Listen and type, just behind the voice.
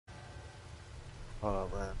Hold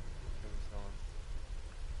on, man.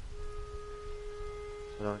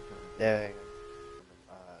 So there we go.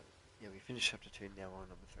 Yeah, we finished chapter 2, now on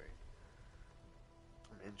number 3.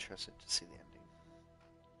 I'm interested to see the ending.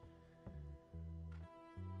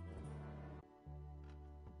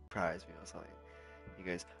 Surprised me or something. He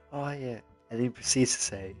goes, oh yeah, and then he proceeds to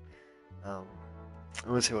say, I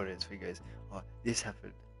want to see what it is. He goes, oh, this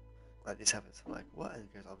happened. Like this happens. I'm like, what? And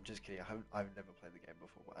he goes, I'm just kidding. I've never played the game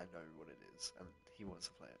before, but I know what it is, and he wants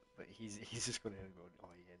to play it. But he's just gone ahead and going, oh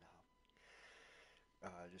yeah, nah.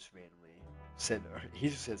 Just randomly said, he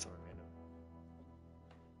just said something random.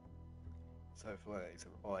 So for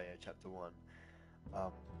example, oh yeah, chapter 1,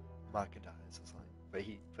 Micah dies or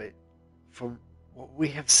something. But from what we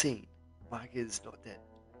have seen, Micah is not dead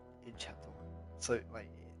in chapter 1. So like,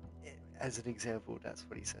 as an example, that's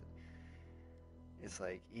what he said. It's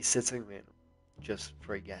like he said something random, just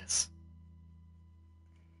for a guess.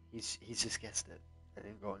 He's just guessed it, and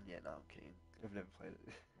then gone, yeah, no, I'm kidding. I've never played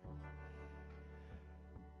it.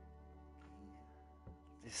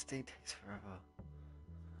 This thing takes forever.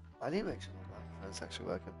 I need to make sure my microphone's actually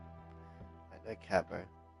working. Like, no cap, bro.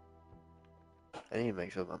 I need to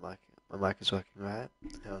make sure my mic is working right.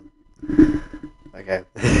 Hang on. Okay.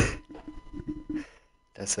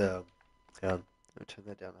 That's hang on. I'll turn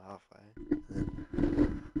that down halfway.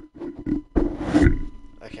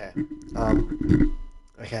 Okay.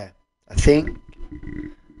 Okay. I think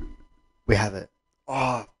we have it.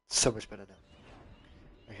 Oh, so much better now.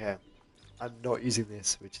 Okay. I'm not using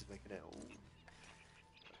this, which is making it all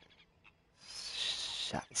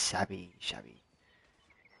shabby.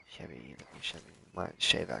 Might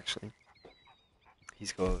shave actually.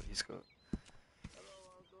 He's got.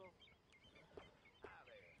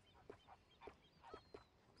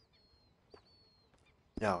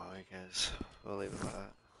 No, I guess we'll leave it like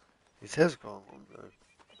that. His hair's gone, bro.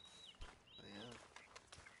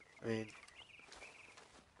 Yeah. I mean,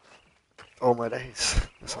 all my days.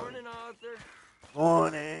 Morning, Arthur.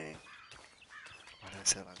 Morning. Why did I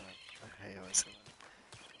say it like that? I hate how I say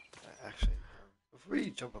that. Actually, before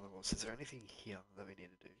you jump on the horse, is there anything here that we need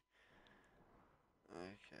to do?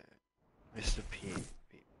 Okay. Mr. P.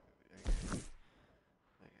 Okay.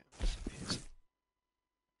 Mr. Pearson.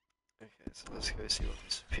 Okay, so let's go see what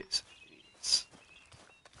Mr. Pearson needs.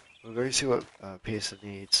 We'll go see what Pearson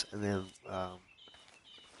needs, and then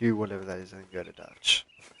do whatever that is, and then go to Dutch.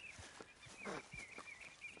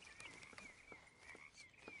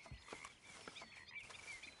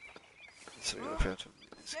 So we're gonna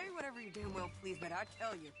say whatever you damn well please, but I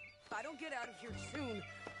tell you, if I don't get out of here soon,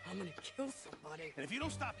 I'm gonna kill somebody. And if you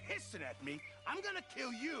don't stop hissing at me, I'm gonna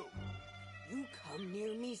kill you. You come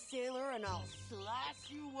near me, sailor, and I'll slice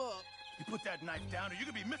you up. You put that knife down or you're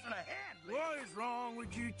gonna be missing a hand. What is wrong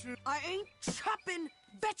with you two? I ain't chopping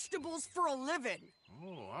vegetables for a living.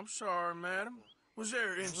 Oh, I'm sorry, madam. Was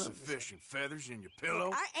there insufficient feathers in your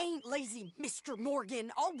pillow? I ain't lazy, Mr.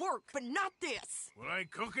 Morgan. I'll work, but not this. Well,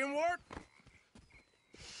 ain't cooking work?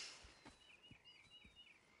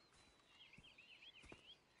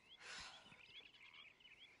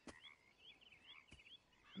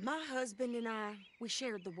 My husband and I, we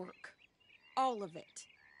shared the work. All of it.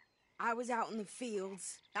 I was out in the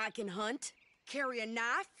fields. I can hunt, carry a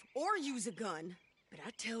knife, or use a gun. But I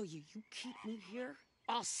tell you, you keep me here,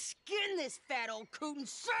 I'll skin this fat old coot and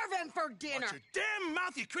serve him for dinner. Watch your damn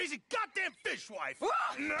mouth, you crazy goddamn fishwife!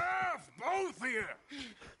 Enough, both of you!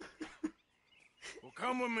 Well,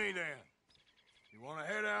 come with me then. You want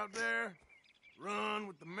to head out there, run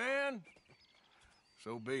with the men?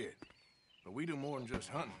 So be it. But we do more than just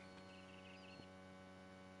hunting.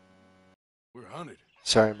 We're hunted.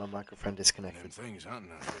 Sorry, my microphone disconnected. Them things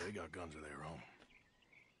hunting out there, they got guns of their own.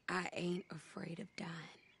 I ain't afraid of dying.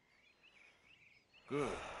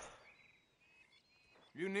 Good.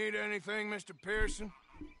 You need anything, Mr. Pearson?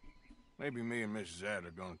 Maybe me and Mrs. Adler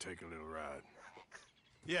are gonna take a little ride.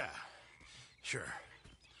 Yeah, sure.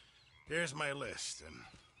 Here's my list.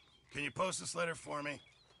 Can you post this letter for me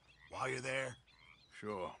while you're there?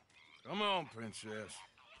 Sure. Come on, princess.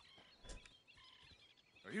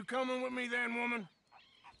 Are you coming with me then, woman?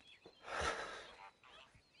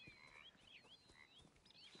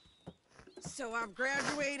 So I've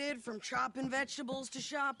graduated from chopping vegetables to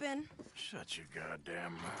shopping? Shut your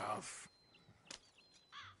goddamn mouth.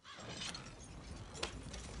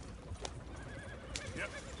 Yep.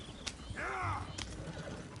 Yeah.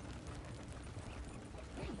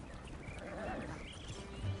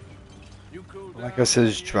 You cool down? Like I said,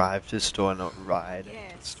 just drive to the store, not ride to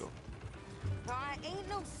the store. I ain't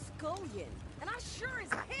no scullion, and I sure as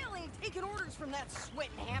hell ain't taking orders from that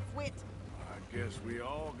sweating half-wit. I guess we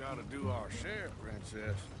all gotta do our share,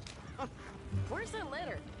 princess. Where's that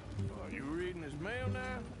letter? Are you reading his mail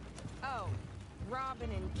now? Oh, robbing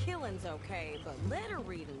and killing's okay, but letter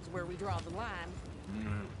reading's where we draw the line.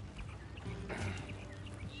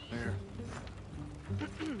 There.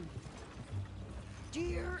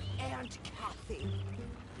 Dear Aunt Kathy,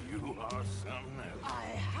 You are something else. I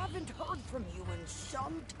haven't heard from you in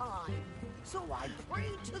some time, so I pray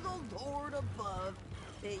to the Lord above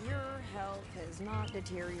that your health has not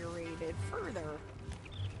deteriorated further.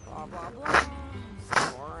 Blah, blah, blah.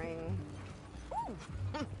 Boring.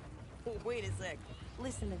 Ooh. Wait a sec.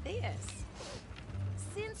 Listen to this.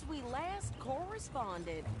 Since we last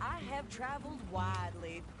corresponded, I have traveled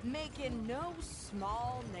widely, making no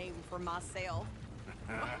small name for myself.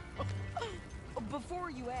 Before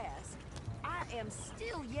you ask, I am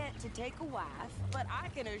still yet to take a wife, but I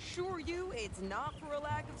can assure you it's not for a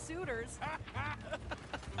lack of suitors.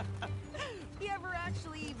 You ever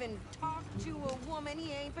actually even talked to a woman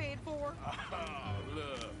he ain't paid for? Oh,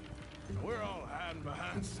 look. We're all hiding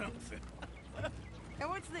behind something. And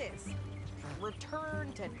what's this?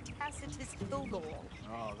 Return to Tacitus Kilgore.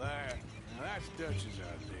 Oh, that. Now, that's Dutch's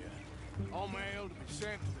idea. All mail to be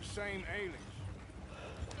sent to the same aliens.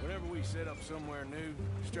 Whenever we set up somewhere new,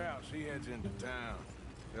 Strauss, he heads into town.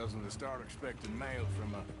 Tells them to start expecting mail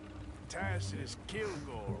from a Tacitus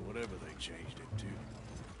Kilgore, whatever they changed it to.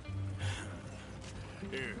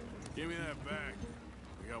 Here, give me that back.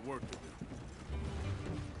 We got work to do.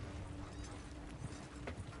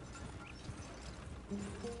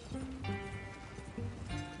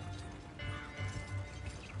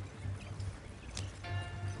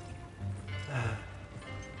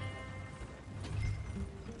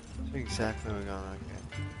 That's exactly what we're going.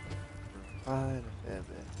 Okay. Provide a fair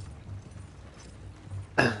bit.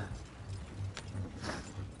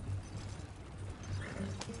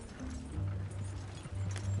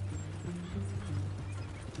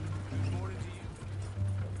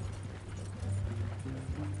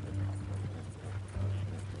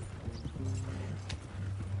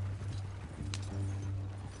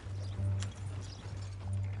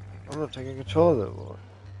 I'm not taking control of that war.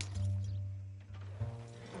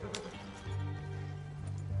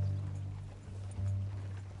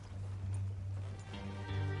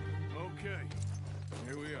 Okay,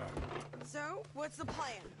 here we are. So, what's the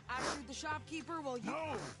plan? I shoot the shopkeeper while you...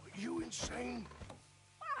 No, you insane?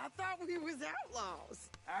 I thought we was outlaws.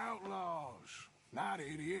 Outlaws, not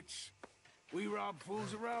idiots. We rob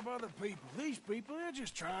fools that rob other people. These people, they're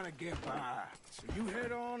just trying to get by. So you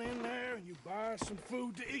head on in there and you buy some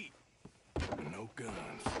food to eat. No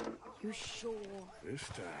guns. You sure? This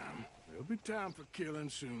time, there'll be time for killing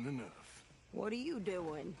soon enough. What are you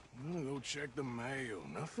doing? I'm gonna go check the mail.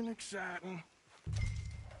 Nothing exciting.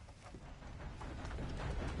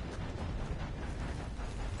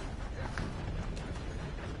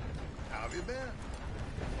 How have you been?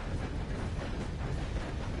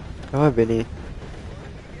 Come on, Benny.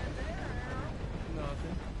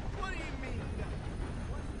 Nothing. What do you mean?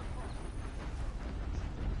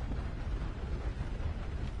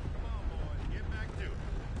 Come on, boys. Get back to it.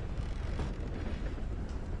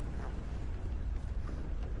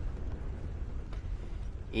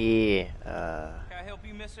 Yeah, Can I help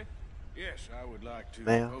you, mister? Yes, I would like to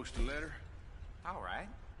Mail. post a letter. All right.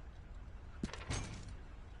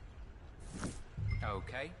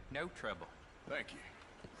 Okay, no trouble. Thank you.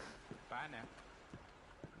 Bye now.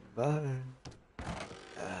 bye.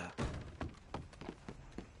 I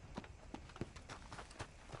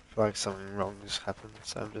feel like something wrong just happened,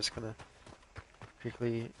 so I'm just gonna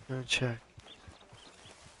quickly go check.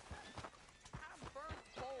 I burnt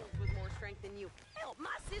holes with more strength than you. Hell, my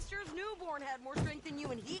sister's newborn had more strength than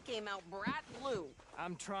you, and he came out bright blue.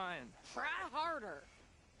 I'm trying. Try harder.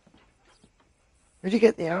 Where'd you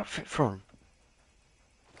get the outfit from?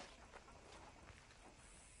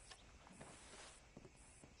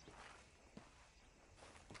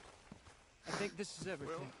 I think this is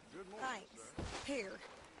everything. Good morning. Thanks. Here,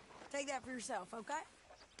 take that for yourself, okay?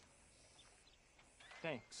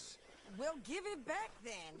 Thanks. Well, give it back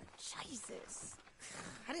then. Jesus.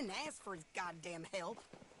 I didn't ask for his goddamn help.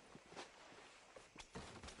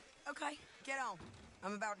 Okay, get on.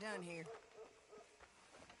 I'm about done here.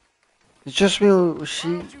 It's just me, was she?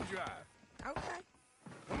 Why don't you drive? Okay.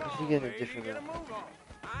 Come Did you on, get a lady, different get a move on.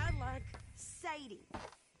 I like Sadie. not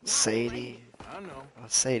Sadie. lady. I know. Oh,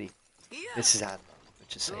 Sadie. Yeah. This is Admiral,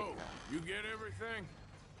 which is So, Sadie. you get everything?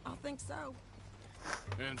 I think so.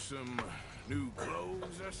 And some new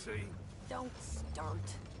clothes, I see. Don't start.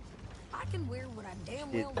 I can wear what I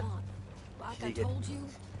damn Did- well want. Like did I you get- told you,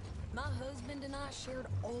 my husband and I shared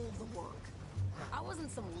all the work. I wasn't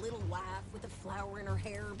some little wife with a flower in her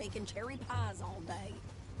hair baking cherry pies all day.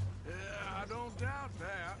 Yeah, I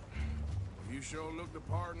you sure look the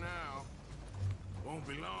part now. Won't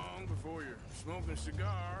be long before you're smoking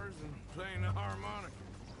cigars and playing the harmonica.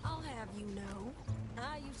 I'll have you know,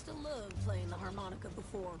 I used to love playing the harmonica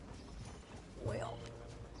before. Well,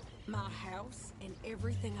 my house and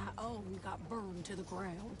everything I own got burned to the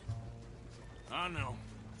ground. I know.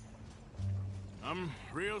 I'm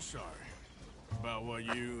real sorry about what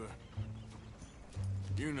you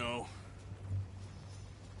know.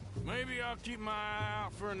 Maybe I'll keep my eye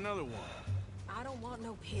out for another one. I don't want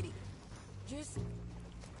no pity. Just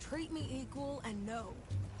treat me equal and know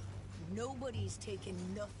nobody's taking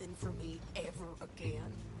nothing from me ever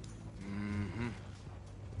again. Mm-hmm.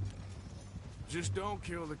 Just don't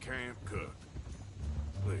kill the camp cook.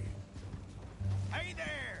 Please. Hey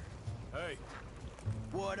there! Hey,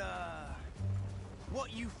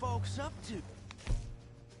 What you folks up to?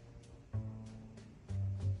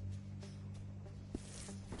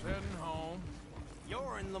 heading home.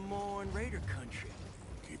 You're in Lemoyne Raider country.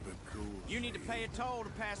 Keep it cool. You need to pay a toll to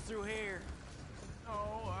pass through here. No,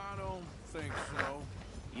 I don't think so.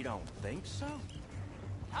 You don't think so?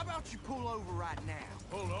 How about you pull over right now?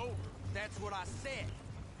 Pull over. That's what I said.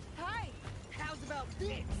 Hey, how's about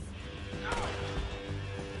this?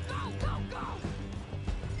 Go, go, go!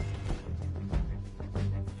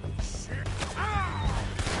 Shit! Ah!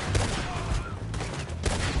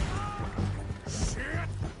 Shit!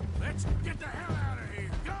 Let's get the hell out of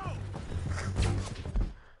here. Go!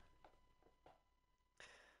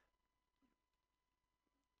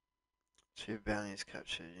 Two bounties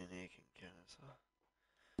captured, unique encounters.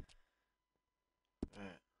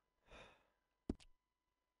 Alright.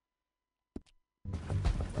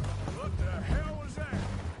 What the hell was that?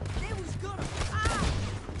 They was gonna...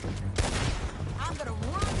 I'm gonna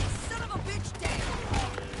run this son of a bitch down!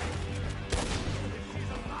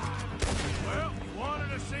 Well, you wanted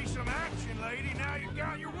to see some action, lady. Now you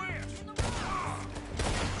got your wish. Ah!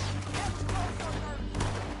 That was close on her.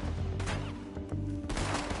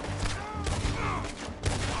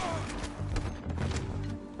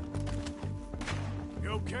 You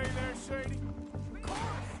okay there, Sadie? Of course!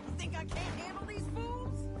 You think I can't handle these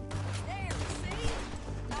fools? There, see?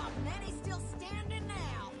 Not many still standing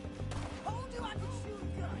now. Told you I could shoot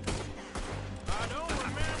a gun. I don't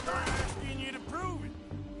remember asking you to prove it.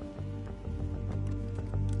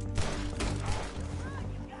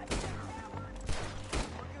 You goddamn coward.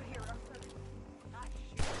 We're good here, officer. Nice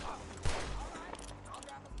shit. All right, I'll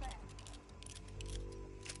drive us back.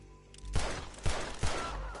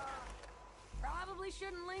 Probably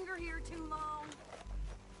shouldn't linger here too long.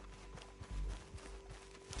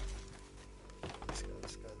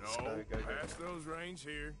 Let's No, go. pass those reins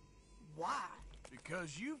here. Why?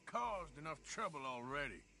 Because you've caused enough trouble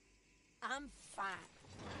already. I'm fine.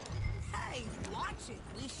 Hey, watch it.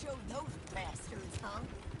 We showed those bastards, huh?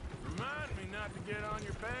 Remind me not to get on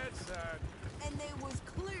your bad side. And they was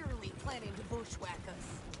clearly planning to bushwhack us.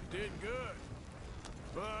 Did good.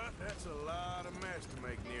 But that's a lot of mess to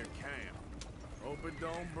make near camp. Hope it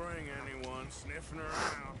don't bring anyone sniffing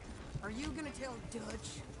around. Are you gonna tell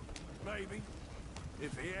Dutch? Maybe.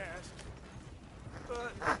 If he asks.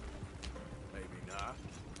 But maybe not.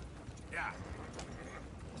 Yeah.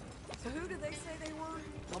 So who did they say they were?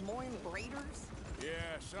 Lemoyne Raiders?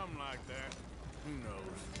 Yeah, something like that. Who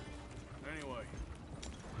knows? Anyway,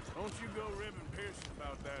 don't you go ribbing Pearson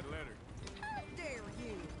about that letter. How dare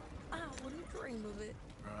you? I wouldn't dream of it.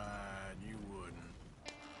 Right, you wouldn't.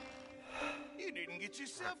 You didn't get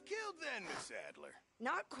yourself killed then, Miss Adler.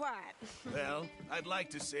 Not quite. Well, I'd like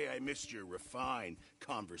to say I missed your refined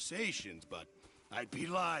conversations, but I'd be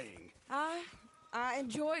lying. I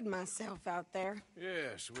enjoyed myself out there.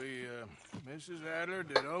 Yes, Mrs. Adler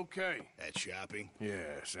did okay. At shopping?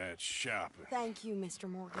 Yes, that's shopping. Thank you, Mr.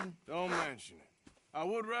 Morgan. Don't mention it. I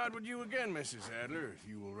would ride with you again, Mrs. Adler, if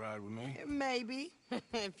you will ride with me. Maybe.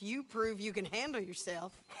 If you prove you can handle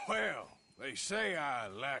yourself. Well, they say I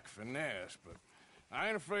lack finesse, but I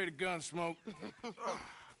ain't afraid of gun smoke.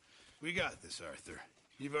 We got this, Arthur.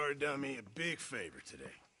 You've already done me a big favor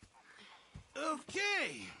today.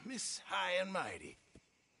 Okay, Miss High and Mighty.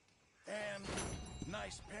 And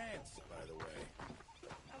nice pants, by the way.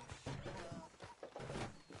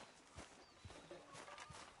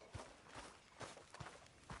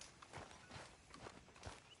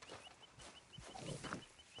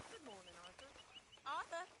 Good morning, Arthur.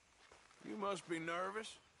 Arthur? You must be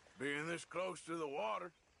nervous, being this close to the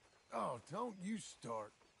water. Oh, don't you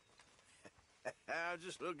start. I'm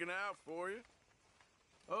just looking out for you.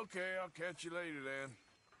 Okay, I'll catch you later then.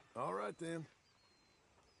 All right, then.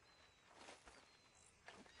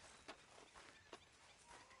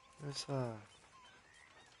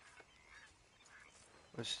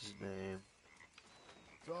 What's his name?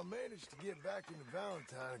 So I managed to get back into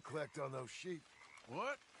Valentine and collect on those sheep.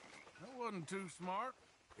 What? That wasn't too smart.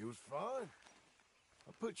 It was fine.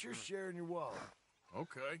 I put your share in your wallet.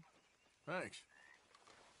 Okay. Thanks.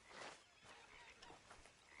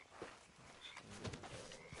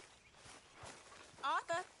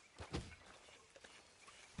 Arthur.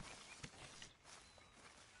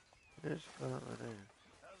 Where's going on there?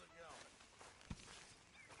 How's it going?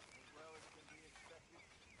 As well as can be expected.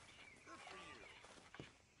 Good for you.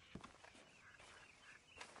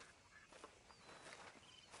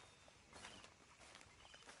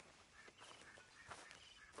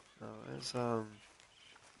 Oh, there's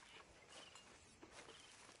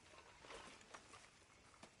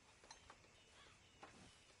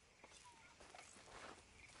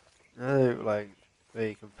no, like where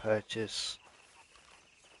you can purchase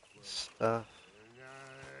stuff.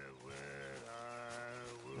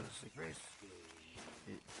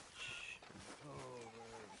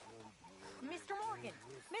 Mr. Morgan!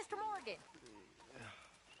 Mr. Morgan!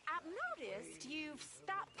 I've noticed you've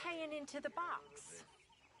stopped paying into the box.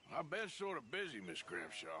 I've been sort of busy, Miss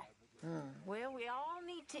Grimshaw. Well, we all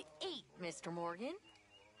need to eat, Mr. Morgan.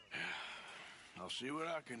 I'll see what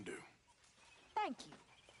I can do. Thank you.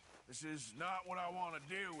 This is not what I want to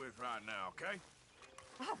deal with right now, okay?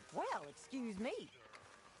 Oh, well, excuse me.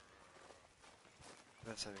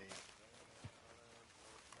 That's how we.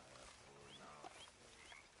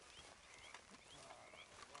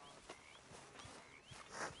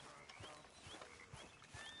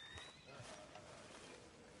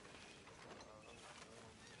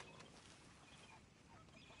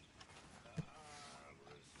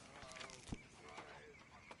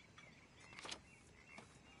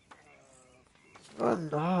 Not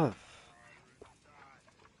enough.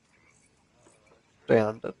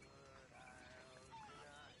 300.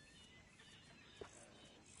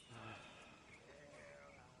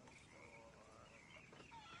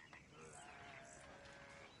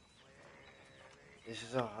 This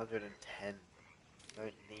is 110. Don't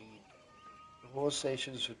need. The horse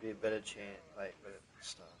stations would be a better chance, like better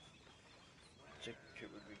stuff. Chicken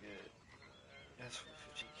coop would be good. That's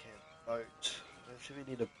 450 camp boat. I don't think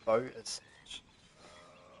we need a boat as such.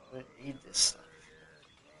 I don't need this stuff.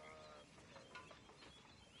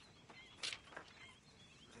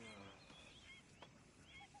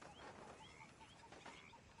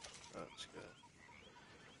 That's good.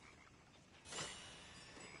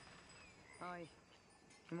 Hi.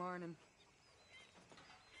 Good morning.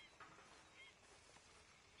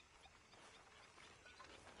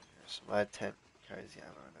 So my tent carries the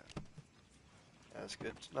ammo in it. That's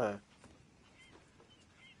good to know.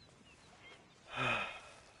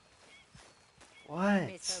 What?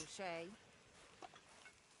 Miss O'Shea.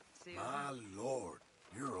 My lord,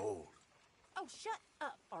 you're old. Oh, shut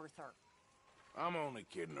up, Arthur. I'm only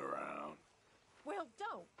kidding around. Well,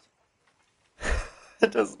 don't.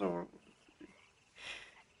 It doesn't know.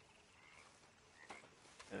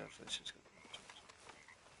 Yeah, let's just go.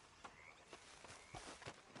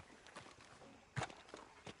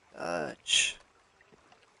 Dutch.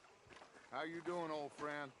 How you doing, old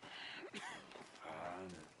friend?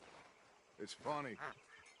 It's funny,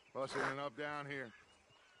 us in and up down here.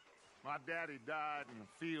 My daddy died in a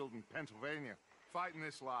field in Pennsylvania, fighting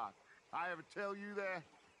this lot. I ever tell you that?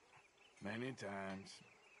 Many times.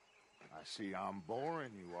 I see I'm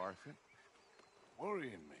boring you, Arthur.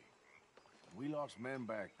 Worrying me. We lost men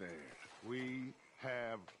back there. We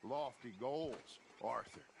have lofty goals,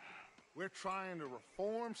 Arthur. We're trying to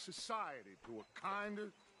reform society to a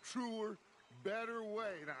kinder, truer, better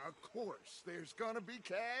way. Now, of course, there's gonna be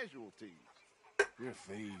casualties. We're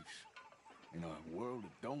thieves in a world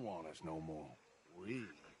that don't want us no more. We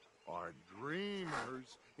are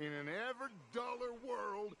dreamers in an ever duller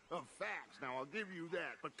world of facts. Now, I'll give you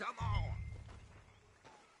that, but come on.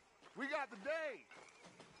 We got the day.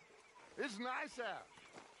 It's nice out.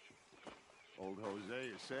 Old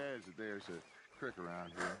Hosea says that there's a creek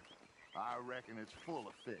around here. I reckon it's full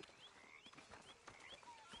of fish.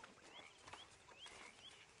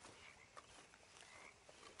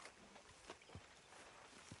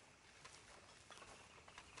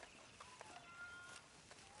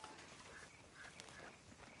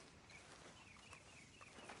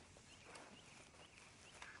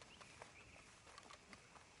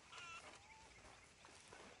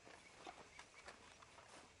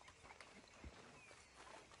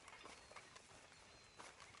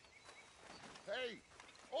 Hey,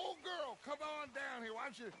 old girl, come on down here. Why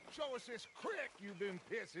don't you show us this creek you've been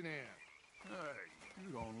pissing in? Hey, you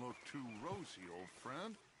don't look too rosy, old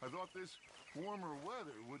friend. I thought this warmer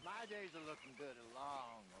weather would... My days are looking good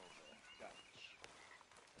along over Dutch.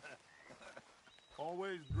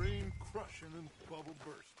 Always dream crushing and bubble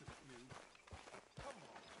bursting. You. Come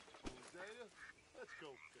on, Hosea. Let's go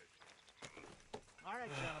fishing. All right,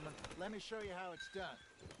 gentlemen. Let me show you how it's done.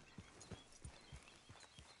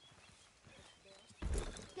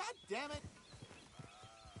 God damn it!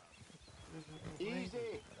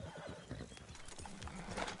 Easy.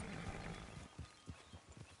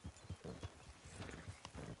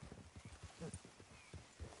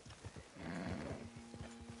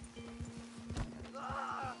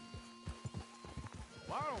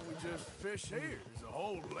 Why don't we just fish here? There's a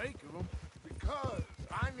whole lake of them. Because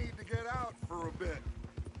I need to get out for a bit.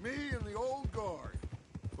 Me and the old guard.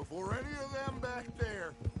 Before any of them back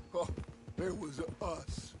there, oh, there was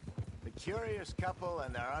us. The curious couple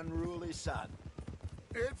and their unruly son.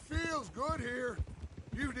 It feels good here.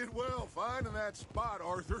 You did well finding that spot,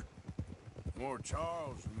 Arthur. More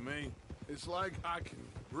Charles than me. It's like I can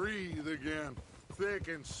breathe again, thick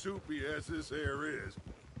and soupy as this air is.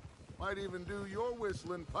 Might even do your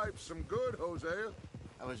whistling pipes some good, Hosea.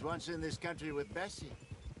 I was once in this country with Bessie.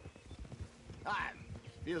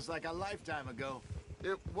 Feels like a lifetime ago.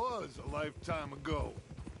 It was a lifetime ago.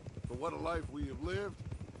 But what a life we have lived,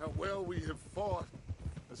 how well we have fought,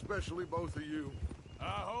 especially both of you.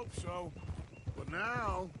 I hope so. But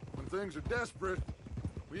now, when things are desperate,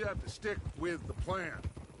 we have to stick with the plan.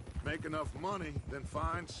 Make enough money, then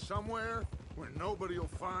find somewhere where nobody will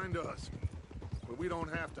find us. But we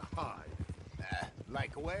don't have to hide.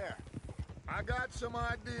 Like where? I got some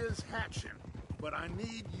ideas hatching, but I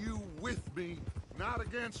need you with me, not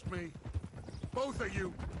against me. Both of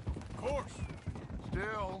you. Of course.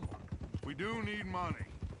 Still, we do need money.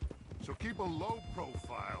 So keep a low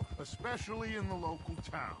profile, especially in the local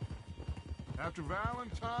town. After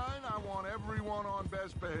Valentine, I want everyone on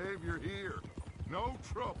best behavior here. No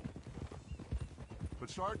trouble. But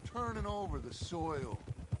start turning over the soil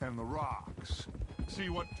and the rocks. See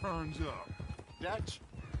what turns up. Dutch,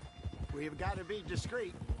 we've got to be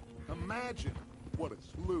discreet. Imagine what a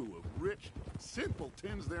slew of rich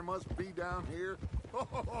simpletons there must be down here.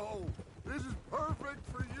 Oh, this is perfect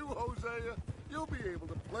for you, Hosea. You'll be able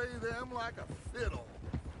to play them like a fiddle.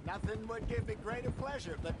 Nothing would give me greater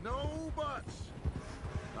pleasure, but No buts.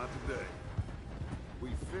 Not today. We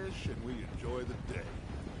fish and we enjoy the day.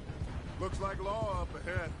 Looks like law up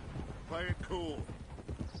ahead. Play it cool.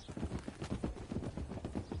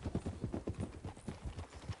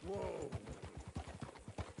 Whoa.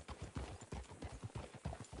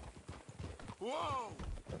 Whoa!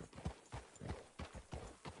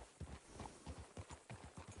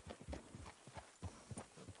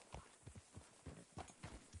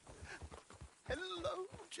 Hello,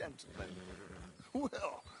 gentlemen.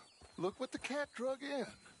 Well, look what the cat drug in.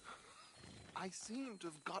 I seem to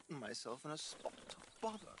have gotten myself in a spot of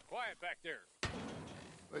bother. Quiet back there.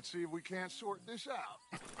 Let's see if we can't sort this out.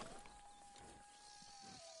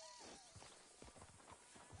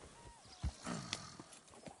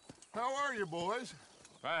 How are you, boys?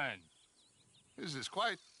 Fine. This is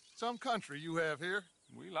quite some country you have here.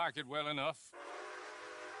 We like it well enough.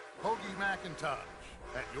 Hoagie McIntosh,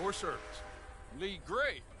 at your service. Lee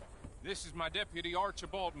Gray. This is my deputy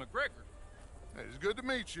Archibald McGregor. It is good to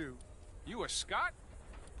meet you. You a Scot?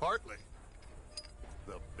 Partly.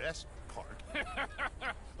 The best part.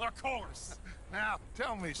 Of course. Now,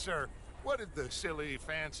 tell me, sir, what did the silly,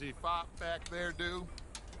 fancy fop back there do?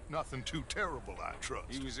 Nothing too terrible, I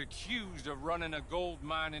trust. He was accused of running a gold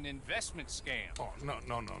mining investment scam. Oh, no.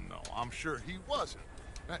 I'm sure he wasn't.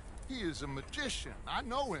 He is a magician. I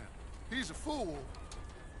know him. He's a fool,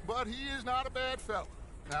 but he is not a bad fellow.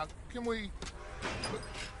 Now, can we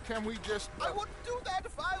just... I wouldn't do that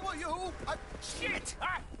if I were you. Shit!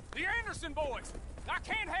 The Anderson boys! I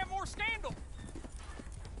can't have more scandal!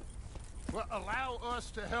 Well, allow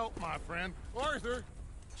us to help, my friend. Arthur,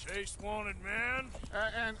 Chase wanted man.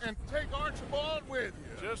 and take Archibald with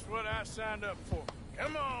you. Just what I signed up for.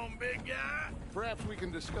 Come on, big guy. Perhaps we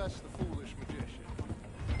can discuss the foolish magician.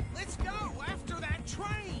 Let's go after that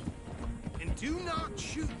train! And do not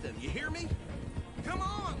shoot them, you hear me? Come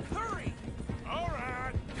on, hurry! All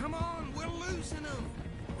right. Come on, we're losing them!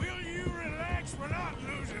 Will you relax? We're not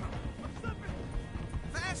losing them.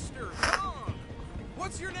 Faster, come on!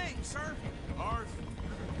 What's your name, sir?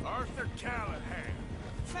 Arthur Callahan.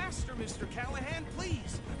 Faster, Mr. Callahan,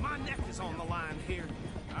 please! My neck is on the line here.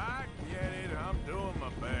 I get it. I'm doing my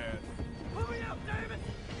best. Pull me up, David!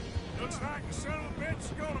 Looks like the son of a bitch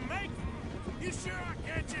is gonna make it. You sure I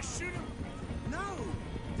can't just shoot him? No!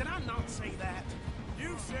 Did I not say that?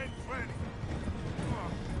 You said plenty.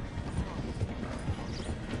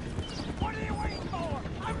 What are you waiting for?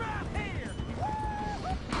 I'm right here!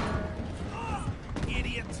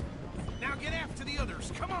 Idiot! Now get after the other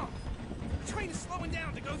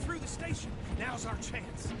go through the station. Now's our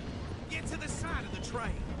chance. Get to the side of the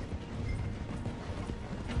train.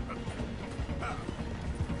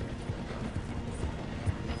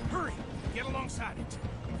 Hurry! Get alongside it.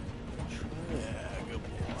 Yeah, good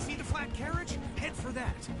boy. See the flat carriage? Head for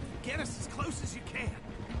that. Get us as close as you can.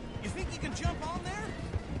 You think you can jump on there?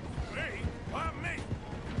 Me? Why me?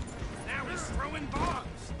 Now he's throwing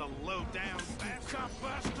bombs, the low-down Stop,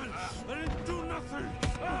 bastard! I didn't do nothing!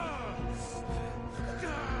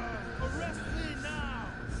 Arrest me now!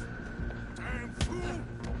 Damn fool!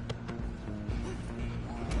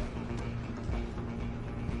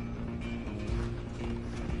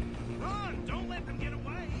 Run! Don't let them get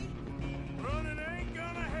away! Running ain't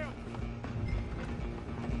gonna help.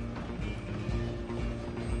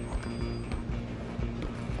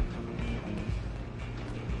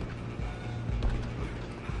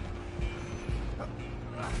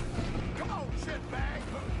 Come on, shitbag!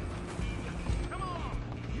 Come on!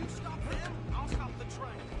 You stop them, I'll stop the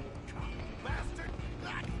train. Bastard!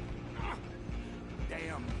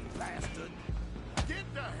 Damn bastard!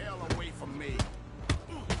 Get the hell away from me!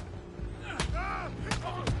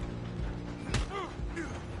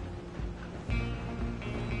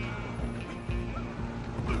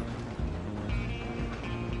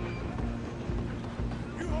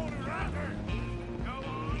 You hold it right there! Go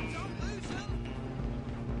on, don't lose him!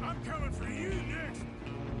 I'm coming for you next!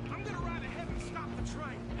 I'm gonna ride ahead and stop the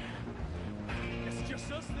train. It's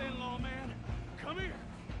just us then, lawman. Come here.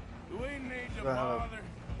 We need to Well, bother.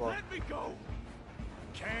 well. Let me go.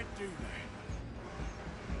 Can't do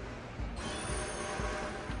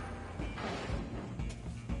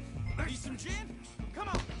that. Need some gin? Come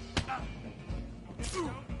on!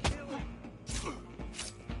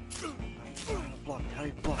 Block, how do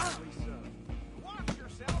you block? Watch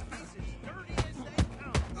yourself, he's as dirty as they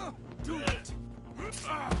come. Do it! Do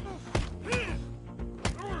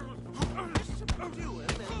him,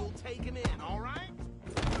 and we'll take him in, all right?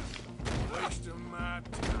 Wasting my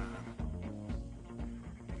time.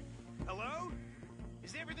 Hello?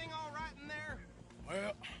 Is everything all right in there?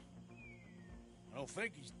 Well, I don't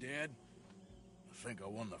think he's dead. I think I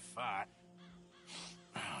won the fight.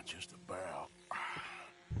 Just about.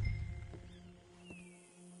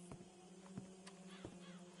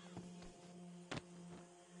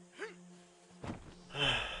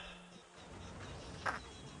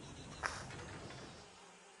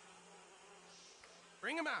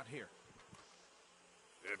 Bring him out here.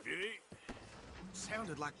 Deputy,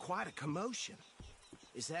 Sounded like quite a commotion.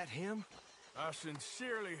 Is that him? I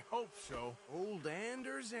sincerely hope so. Old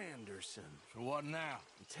Anders Anderson. So what now?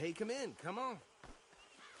 Take him in, come on.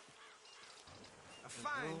 A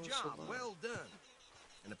fine job, well done.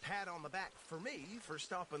 And a pat on the back for me for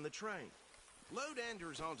stopping the train. Load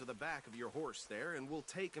Anders onto the back of your horse there, and we'll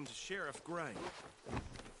take him to Sheriff Gray.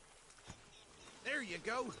 There you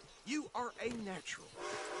go. You are a natural.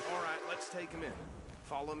 All right, let's take him in.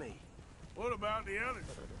 Follow me. What about the others?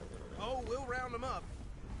 Oh, we'll round them up.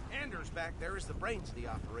 Anders back there is the brains of the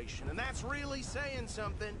operation, and that's really saying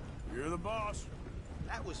something. You're the boss.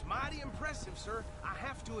 That was mighty impressive, sir. I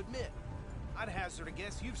have to admit. I'd hazard a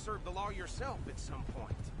guess you've served the law yourself at some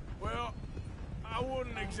point. Well, I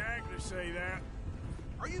wouldn't exactly say that.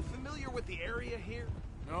 Are you familiar with the area here?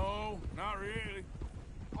 No, not really.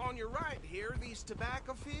 On your right here, these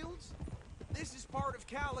tobacco fields? This is part of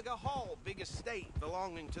Caliga Hall, big estate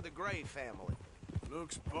belonging to the Gray family.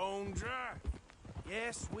 Looks bone dry.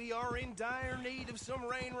 Yes, we are in dire need of some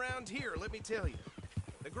rain round here, let me tell you.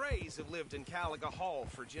 The Grays have lived in Caliga Hall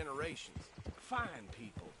for generations. Fine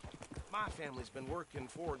people. My family's been working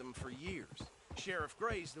for them for years. Sheriff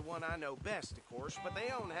Gray's the one I know best, of course, but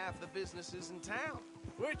they own half the businesses in town.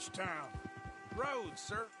 Which town? Rhodes,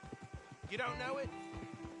 sir. You don't know it?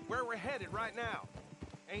 Where we're headed right now.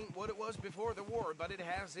 Ain't what it was before the war, but it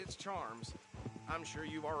has its charms. I'm sure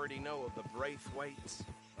you already know of the Braithwaites.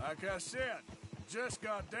 Like I said, just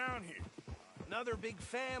got down here. Another big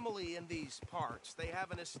family in these parts. They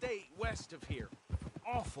have an estate west of here.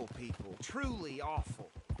 Awful people, truly awful.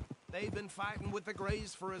 They've been fighting with the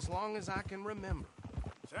Grays for as long as I can remember.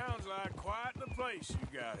 Sounds like quite the place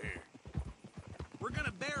you got here. We're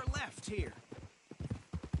gonna bear left here.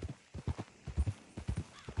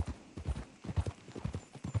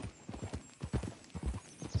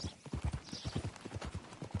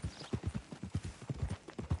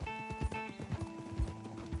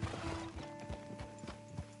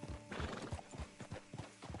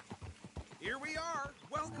 Here we are.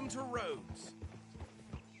 Welcome to Rhodes.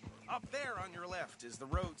 Up there on your left is the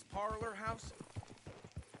Rhodes Parlor House.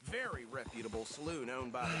 Very reputable saloon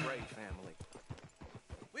owned by the Gray family.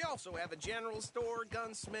 We also have a general store,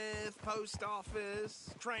 gunsmith, post office,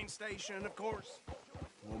 train station, of course.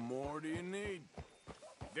 What more do you need?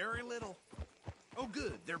 Very little. Oh,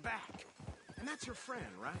 good, they're back. And that's your friend,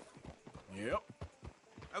 right? Yep.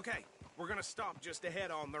 Okay, we're gonna stop just ahead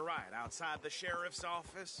on the right, outside the sheriff's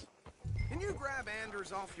office. Can you grab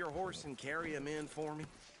Anders off your horse and carry him in for me?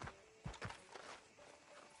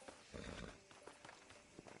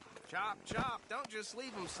 Chop, chop, don't just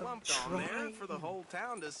leave him slumped on there for the whole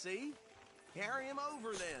town to see. Carry him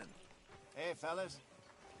over then. Hey, fellas.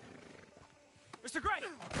 Mr. Gray!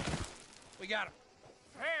 We got him.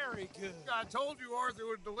 Very good. I told you Arthur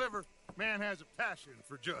would deliver. Man has a passion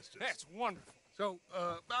for justice. That's wonderful. So,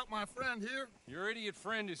 about my friend here? Your idiot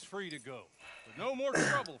friend is free to go. But no more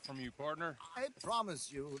trouble from you, partner. I promise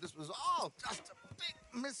you, this was all just a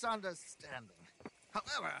big misunderstanding.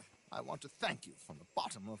 However, I want to thank you from the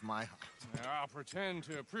bottom of my heart. Now, I'll pretend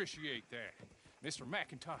to appreciate that. Mr.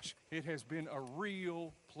 McIntosh, it has been a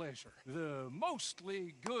real pleasure. The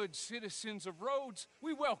mostly good citizens of Rhodes,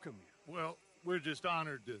 we welcome you. Well, we're just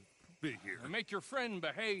honored to be here. And make your friend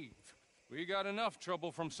behave. We got enough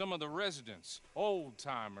trouble from some of the residents,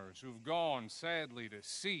 old-timers who've gone, sadly, to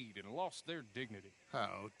seed and lost their dignity.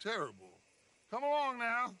 How terrible. Come along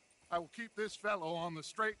now. I will keep this fellow on the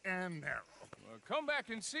straight and narrow. Come back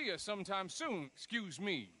and see us sometime soon. Excuse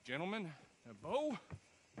me, gentlemen. Bo,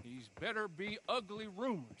 these better be ugly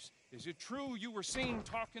rumors. Is it true you were seen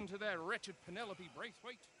talking to that wretched Penelope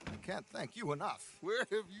Braithwaite? I can't thank you enough. Where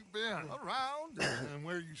have you been? Around. And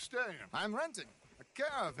where you staying? I'm renting a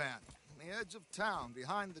caravan on the edge of town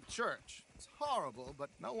behind the church. It's horrible, but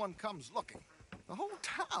no one comes looking. The whole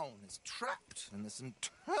town is trapped in this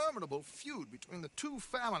interminable feud between the two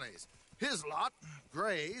families. His lot,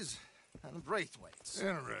 Gray's, and Braithwaite's.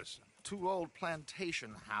 Interesting. Two old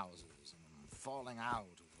plantation houses, and falling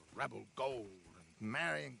out over rebel gold, and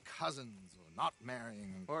marrying cousins or not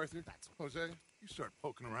marrying. Arthur, Jose, you start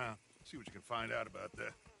poking around. See what you can find out about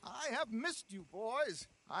that. I have missed you, boys.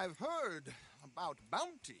 I've heard about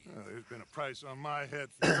bounty. There's been a price on my head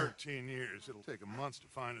for 13 years. It'll take a month to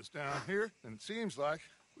find us down here, and it seems like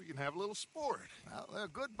we can have a little sport. Well, they're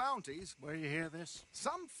good bounties. Where you hear this?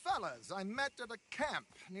 Some fellas I met at a camp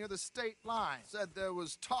near the state line said there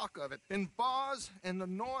was talk of it in bars in the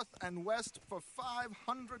north and west for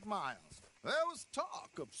 500 miles. There was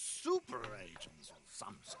talk of super agents of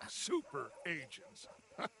some sort. Super agents.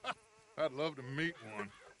 I'd love to meet one.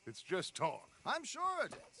 It's just talk. I'm sure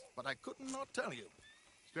it is, but I could not tell you.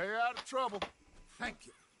 Stay out of trouble. Thank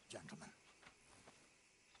you, gentlemen.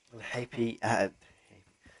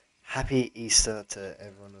 Happy Easter to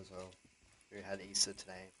everyone as well who had Easter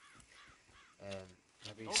today.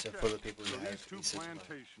 Happy Easter for the people who had these two Easter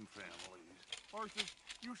plantation families. Arthur,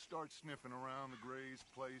 you start sniffing around the Gray's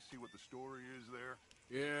place, see what the story is there.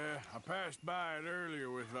 Yeah, I passed by it earlier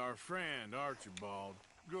with our friend, Archibald.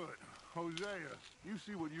 Good. Hosea, you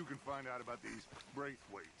see what you can find out about these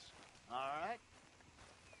Braithwaites. All right.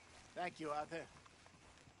 Thank you, Arthur.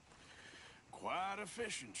 Quite a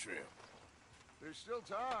fishing trip. There's still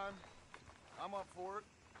time. I'm up for it.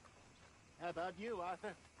 How about you,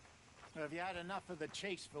 Arthur? Or have you had enough of the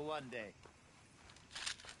chase for one day?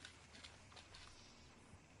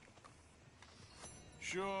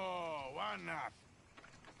 Sure, why not?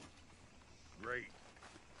 Great.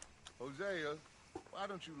 Hosea, why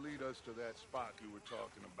don't you lead us to that spot you were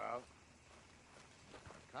talking about?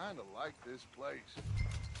 I kind of like this place.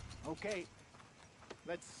 Okay.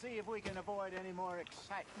 Let's see if we can avoid any more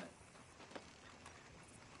excitement.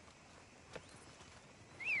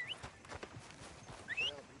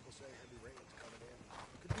 Well, people say heavy rain's coming in.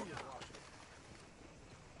 Could be in Washington.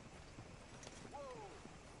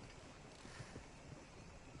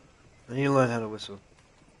 I need to learn how to whistle.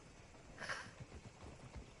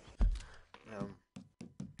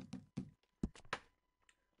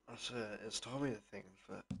 It's told me the things,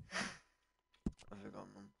 but I've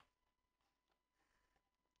forgotten them.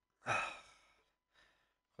 Of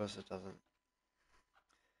course it doesn't.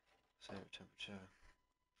 Save temperature.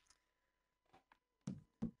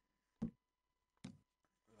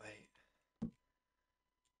 Wait.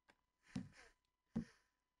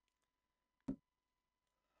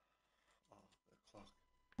 Oh, the clock.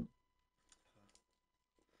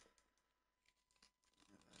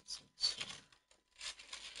 That's insane.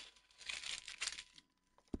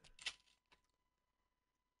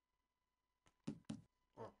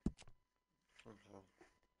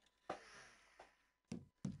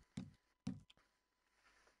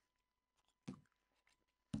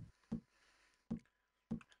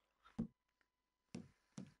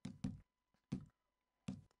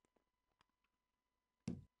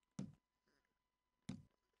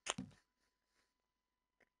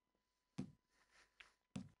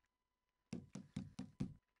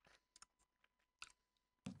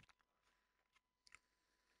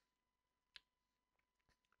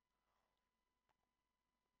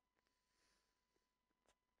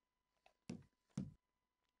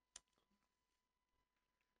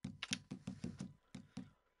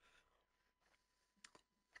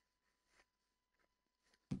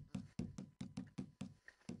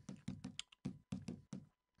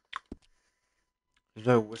 There's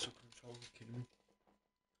no whistle control, are you kidding me?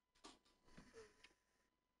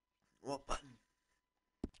 What button?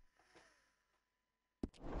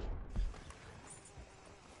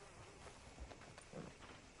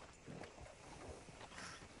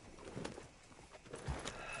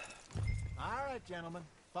 All right, gentlemen,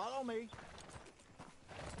 follow me.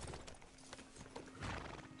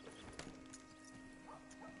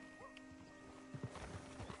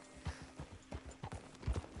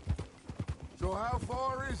 So how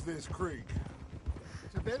far is this creek?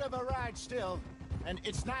 It's a bit of a ride still, and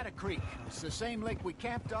it's not a creek. It's the same lake we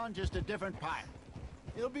camped on, just a different pile.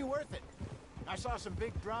 It'll be worth it. I saw some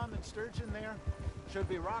big drum and sturgeon there. Should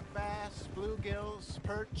be rock bass, bluegills,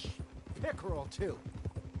 perch, pickerel too.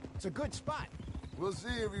 It's a good spot. We'll see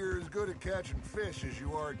if you're as good at catching fish as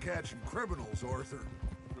you are at catching criminals, Arthur.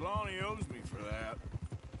 Trelawny owes me for that.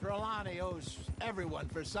 Trelawny owes everyone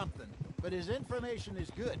for something, but his information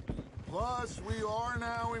is good. Plus, we are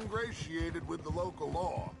now ingratiated with the local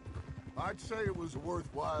law. I'd say it was a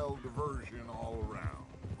worthwhile diversion all around.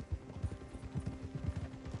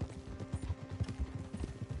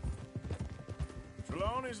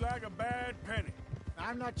 Trelawny's like a bad penny.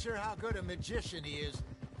 I'm not sure how good a magician he is,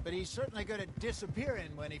 but he's certainly good at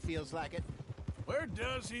disappearing when he feels like it. Where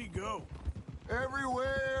does he go?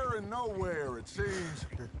 Everywhere and nowhere, it seems.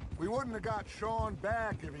 We wouldn't have got Sean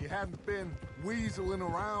back if he hadn't been weaseling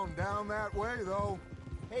around down that way, though.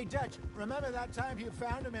 Hey, Dutch, remember that time you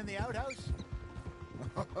found him in the outhouse?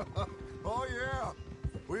 Oh, yeah.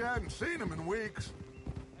 We hadn't seen him in weeks.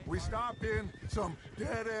 We stopped in some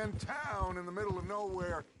dead-end town in the middle of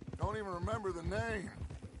nowhere. Don't even remember the name.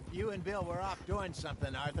 You and Bill were off doing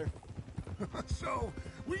something, Arthur. So,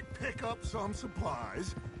 we pick up some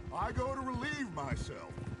supplies. I go to relieve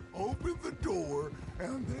myself. Open the door,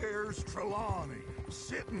 and there's Trelawny,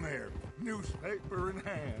 sitting there, newspaper in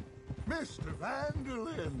hand. Mr.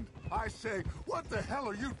 Vanderlyn. I say, what the hell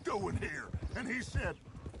are you doing here? And he said,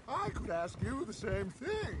 I could ask you the same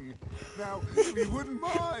thing. Now, if you wouldn't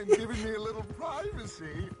mind giving me a little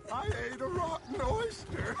privacy, I ate a rotten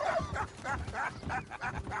oyster.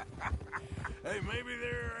 Hey, maybe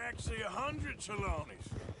there are actually 100 Trelawnys.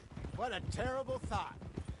 What a terrible thought.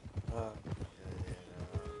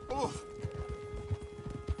 Oof.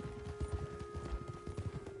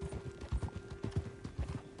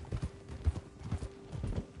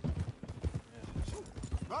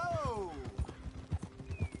 Oh!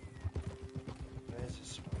 Where's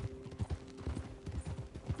this one?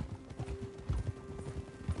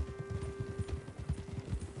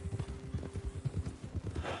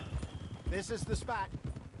 This is the spot.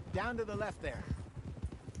 Down to the left there.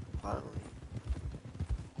 Finally.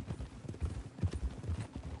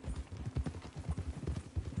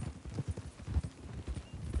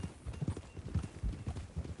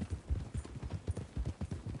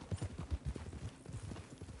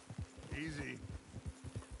 Easy.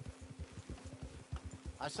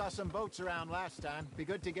 I saw some boats around last time. Be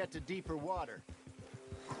good to get to deeper water.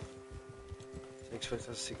 So expect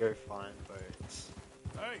us to go find boats.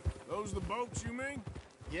 Hey, those the boats you mean?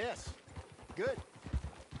 Yes. Good.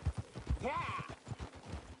 Yeah! I'm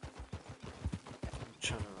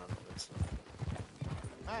trying to remember this one.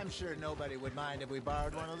 I'm sure nobody would mind if we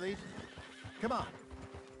borrowed one of these. Come on.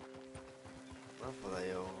 What were they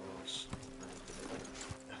yours?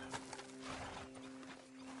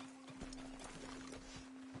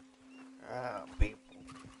 Ah, people.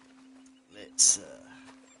 Let's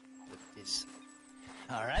put this.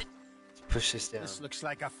 All right. Let's push this down. This looks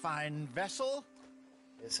like a fine vessel.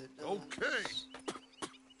 Yes, it does. Okay.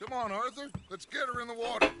 Come on, Arthur. Let's get her in the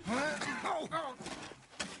water. Oh.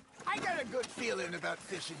 I got a good feeling about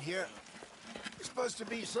fishing here. It's supposed to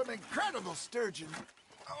be some incredible sturgeon.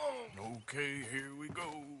 Oh. Okay, here we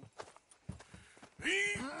go.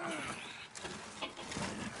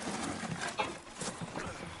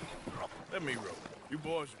 Let me row. You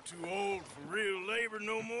boys are too old for real labor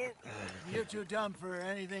no more. You're too dumb for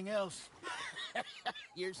anything else.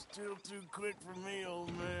 You're still too quick for me,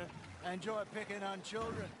 old man. I enjoy picking on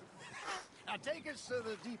children. Now take us to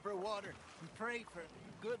the deeper water and pray for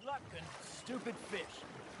good luck and stupid fish.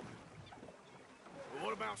 But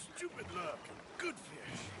what about stupid luck and good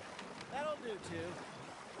fish? That'll do, too.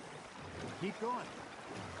 Keep going.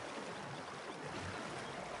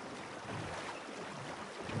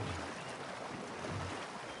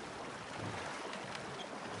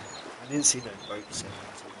 I didn't see no boats in it.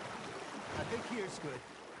 I think here's good.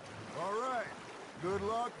 All right. Good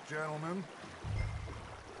luck, gentlemen.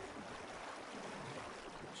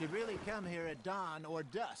 Should really come here at dawn or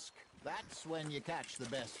dusk. That's when you catch the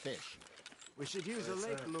best fish. We should use a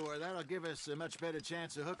lake lure. That'll give us a much better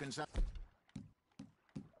chance of hooking something.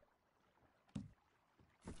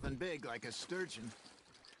 something big like a sturgeon.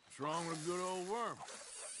 What's wrong with a good old worm?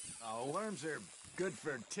 Oh, worms are good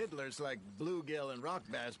for tiddlers like bluegill and rock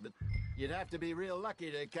bass, but you'd have to be real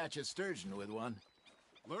lucky to catch a sturgeon with one.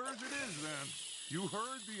 Lures it is, then. You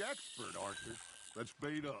heard the expert, Arthur. Let's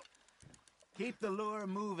bait up. Keep the lure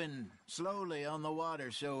moving slowly on the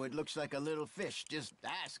water so it looks like a little fish just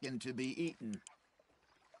asking to be eaten.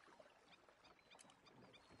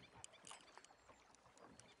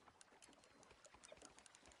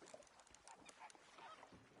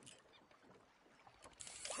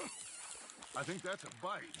 I think that's a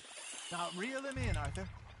bite. Now reel him in, Arthur.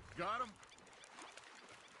 Got him.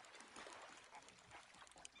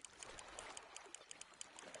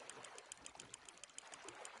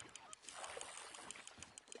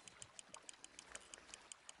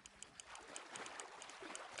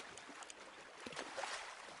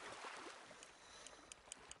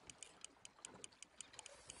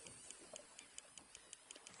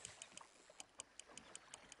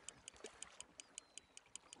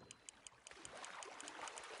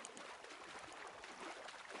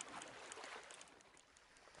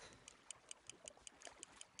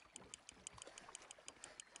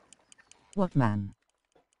 What man?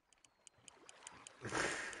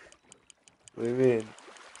 What do you mean?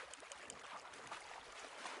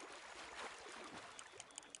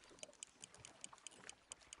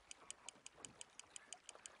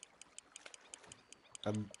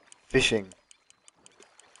 I'm fishing.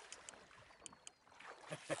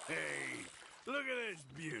 Hey, look at this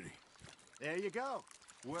beauty. There you go.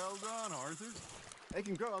 Well done, Arthur. They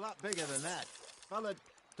can grow a lot bigger than that. Fella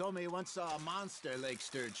told me he once saw a monster lake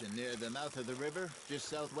sturgeon near the mouth of the river, just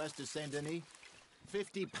southwest of Saint Denis.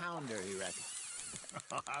 50-pounder, he reckoned.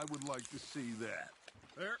 I would like to see that.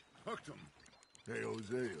 There, hooked him. Hey,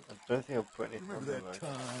 Hosea. I don't think I'll put anything on Remember the that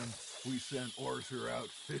time we sent Arthur out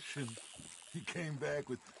fishing? He came back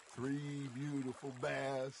with 3 beautiful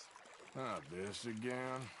bass. Not this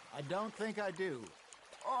again. I don't think I do.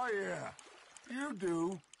 Oh, yeah. You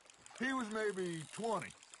do. He was maybe 20.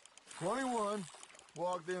 21.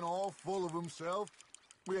 Walked in all full of himself.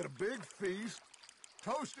 We had a big feast.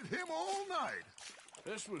 Toasted him all night.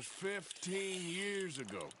 This was 15 years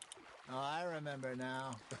ago. Oh, I remember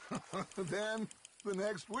now. Then, the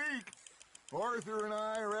next week, Arthur and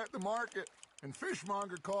I are at the market, and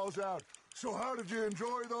Fishmonger calls out, "So how did you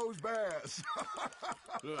enjoy those bass?"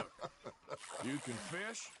 Look, you can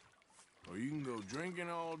fish, or you can go drinking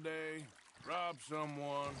all day, rob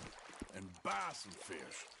someone, and buy some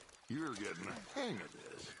fish. You're getting the hang of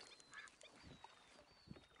this.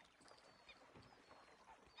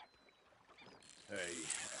 Hey,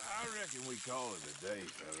 I reckon we call it a day,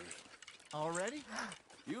 fellas. Already?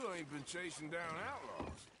 You ain't been chasing down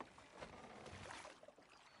outlaws.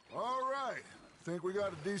 All right. Think we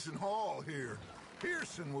got a decent haul here.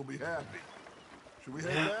 Pearson will be happy. Should we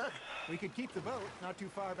head back? We could keep the boat not too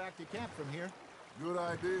far back to camp from here. Good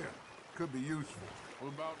idea. Could be useful.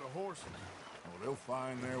 What about the horses? Oh, they'll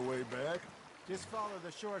find their way back. Just follow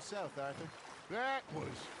the shore south, Arthur. That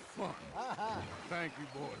was fun. Aha! Thank you,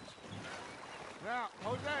 boys. Now,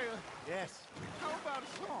 Hosea, Yes. how about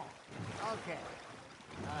a song? Okay.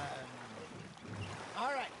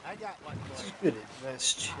 All right, I got one for you. Good,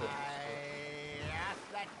 nice chill. I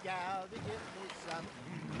asked that gal to give me some.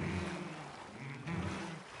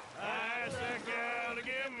 I asked that gal to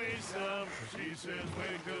give me some. She says,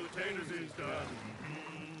 wait till the taters is done.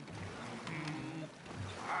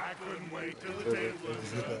 I couldn't wait till the taters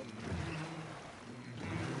was done.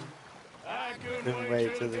 I couldn't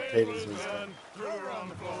wait till the taters was done. Threw her on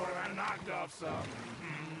the floor and knocked off some.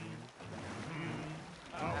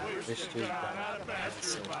 I wish to God I'd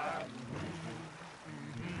passed her by.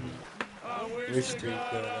 I wish to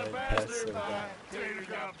God I'd passed her by. Tater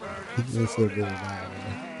got burned and so did I.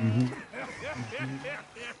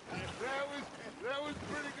 That was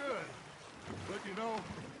pretty good. But you know,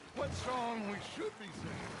 what song we should be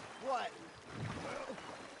singing? What? Well,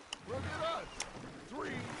 look at us. 3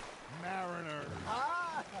 mariners.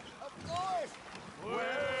 Ah, of course.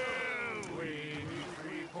 Well, we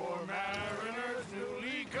 3 poor mariners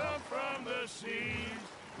newly come from the seas.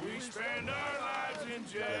 We spend our lives in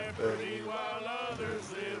jeopardy while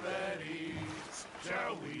others live at ease.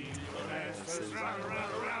 Shall we go dances round,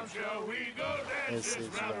 around, around? Shall we go dances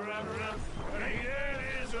round, around, around? When Aiden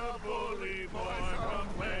is a bully boy, come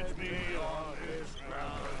pledge me on his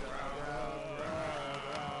ground,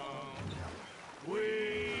 We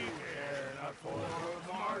care not for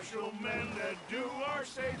the martial men that do our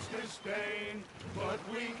state's disdain, but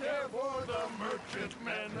we care for the merchant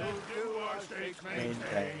men that do our state's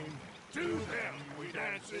maintain. To them we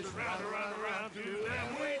dance this round, around, around. To them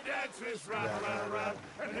we dance this round, around, around.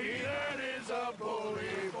 And he that is a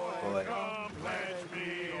bully boy, come pledge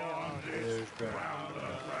me on this round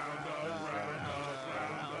up, round up, round up,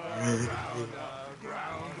 round up, round up,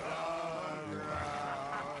 round up,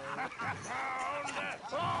 round up.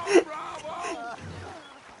 Oh, bravo!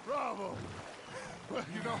 Bravo! Well,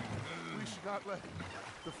 you know, we should not let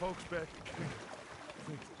the folks back at camp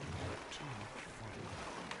think that we had too much fun.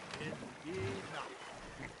 Indeed not.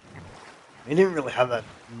 We didn't really have that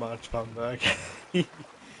much fun though.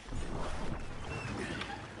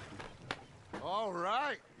 All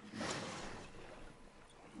right.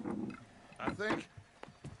 I think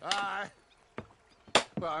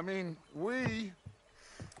we are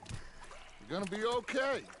gonna be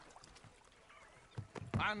okay.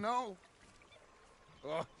 I know.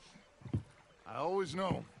 Oh, I always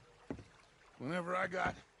know. Whenever I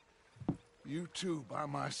got you two by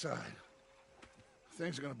my side,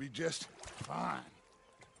 things are gonna be just fine.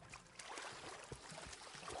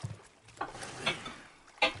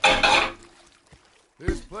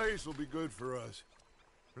 This place will be good for us.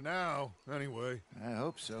 For now, anyway. I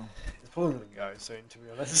hope so. It's probably gonna go soon, to be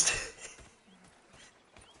honest.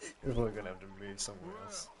 We're probably gonna have to move somewhere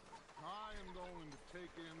else. I am going to take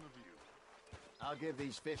in the view. I'll give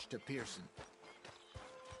these fish to Pearson.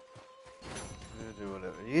 I'm gonna do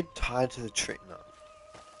whatever. You tied to the tree? No.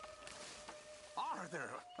 Arthur,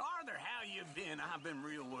 how you been? I've been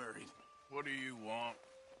real worried. What do you want?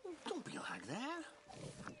 Don't be like that.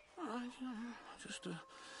 All right,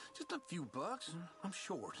 just a few bucks. I'm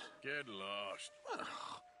short. Get lost.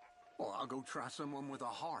 Well, I'll go try someone with a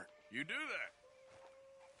heart. You do that.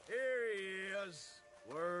 Here he is,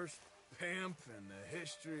 worst pimp in the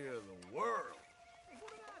history of the world.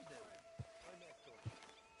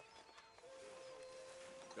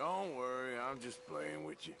 Don't worry, I'm just playing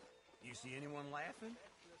with you. You see anyone laughing?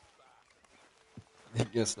 I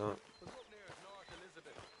guess not.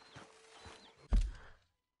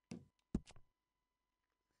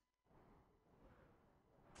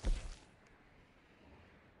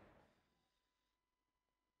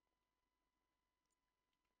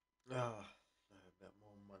 Ah, a bit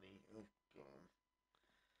more money. Oh god.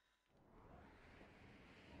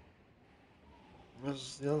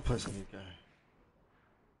 Where's the other place I need to go?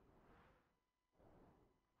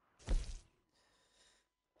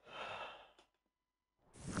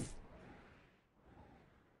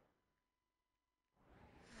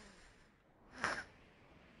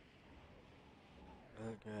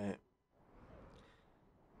 Okay.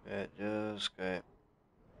 Yeah, just go. Okay,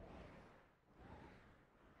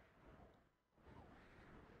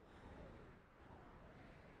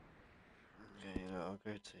 you know, I'll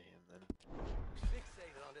go to him then.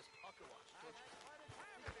 Fixated on this pocket watch.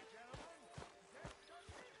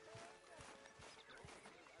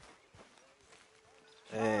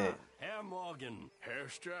 Hey. Herr Morgan, Herr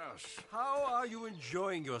Strauss. how are you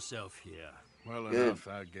enjoying yourself here? Well Good. enough,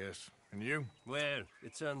 I guess. And you? Well,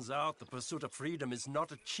 it turns out the pursuit of freedom is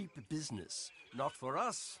not a cheap business. Not for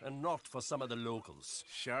us, and not for some of the locals.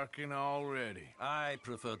 Sharking already. I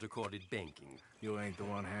prefer to call it banking. You ain't the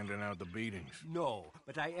one handing out the beatings. No,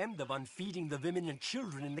 but I am the one feeding the women and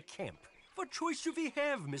children in the camp. What choice do we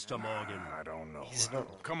have, Mr. Morgan? I don't know. He's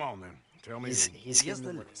not. Come on, then. Tell me. He's Here's getting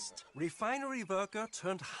the money. list. Refinery worker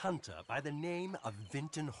turned hunter by the name of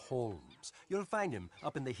Vinton Holmes. You'll find him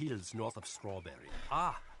up in the hills north of Strawberry.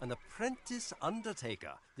 Ah, an apprentice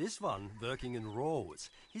undertaker. This one working in Rose.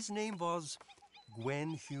 His name was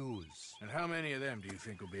Gwen Hughes. And how many of them do you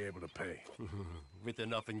think will be able to pay? With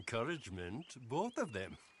enough encouragement, both of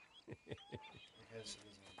them. Yes,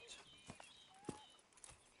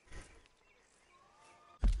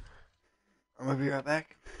 I'm gonna be right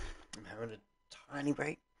back. I'm having a tiny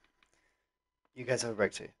break. You guys have a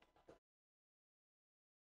break too.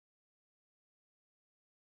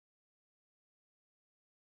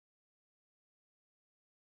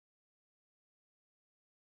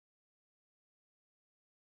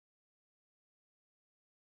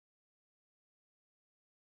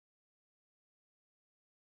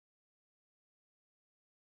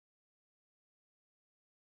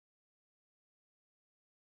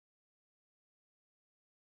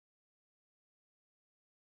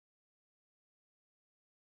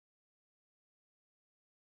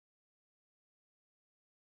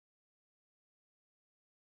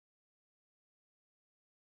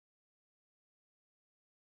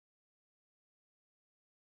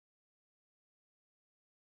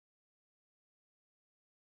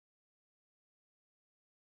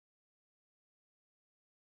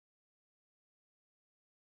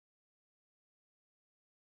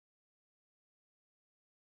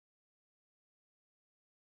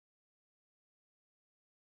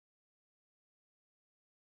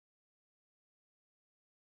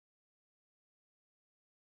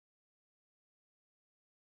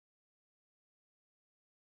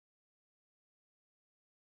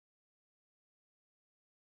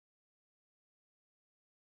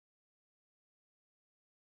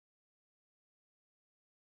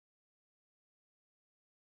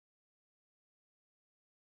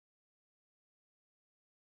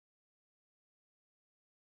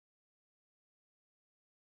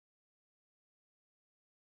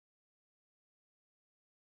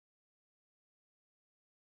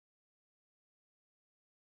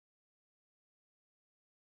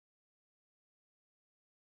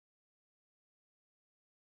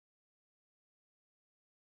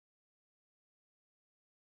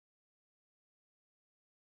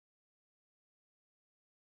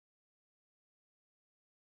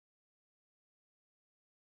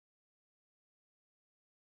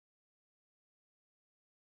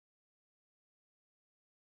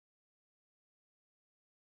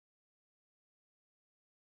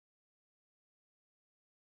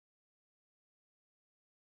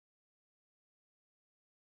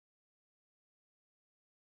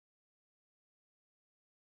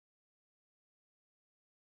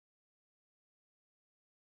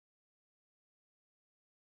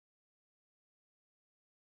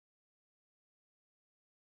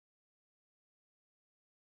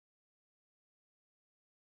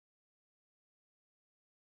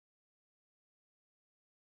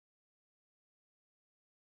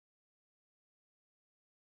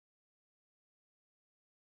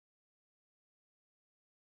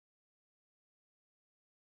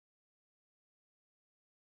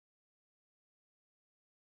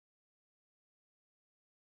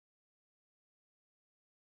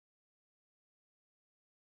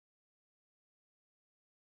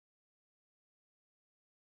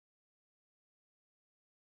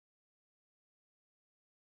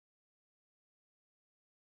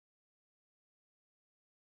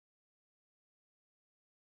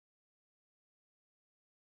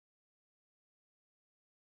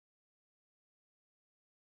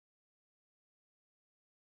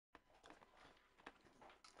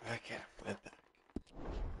 Okay, we're back.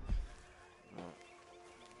 Right.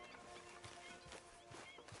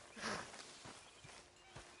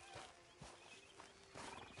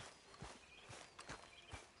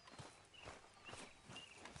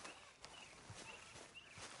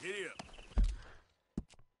 Giddy up.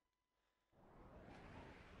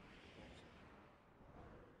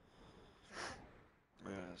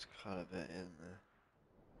 There's quite a bit in there.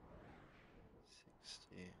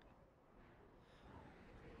 60.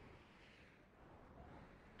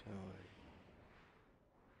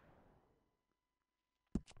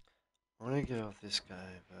 I want to get off this guy,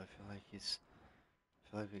 but I feel like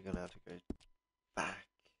we're gonna have to go back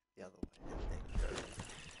the other way and then go.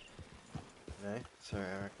 You know? So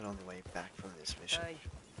I reckon on the way back from this mission,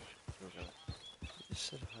 we're gonna just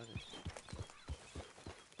said hi to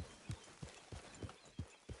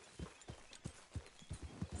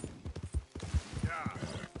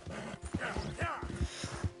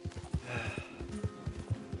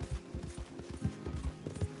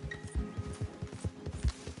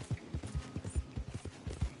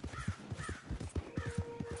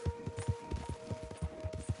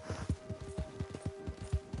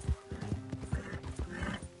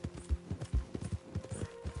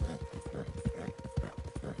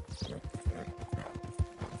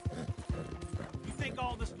You think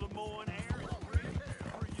all this Lemoyne air is free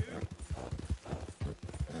for you?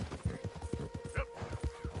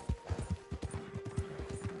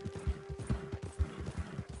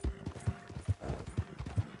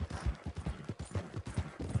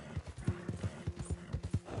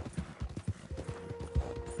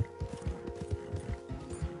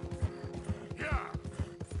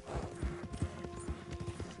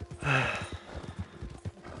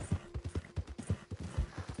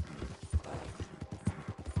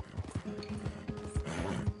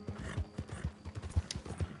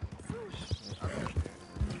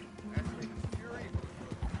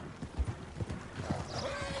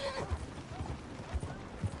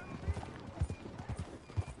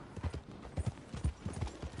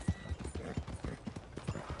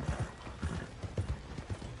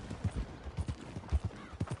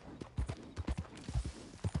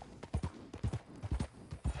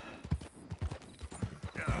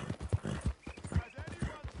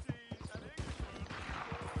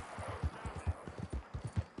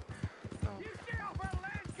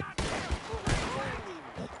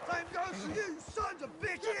 You sons of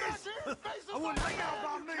bitches! I wouldn't lay out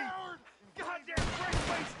on me! Goddamn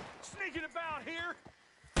brainwaves sneaking about here!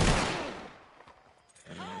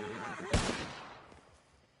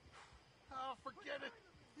 Oh, forget it.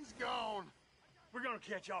 He's gone. We're gonna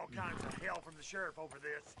catch all kinds of hell from the sheriff over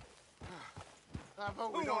this. I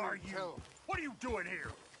vote we Who don't are even you? tell him. What are you doing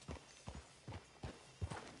here?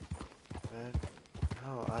 bed.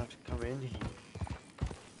 Oh, I have to come in here.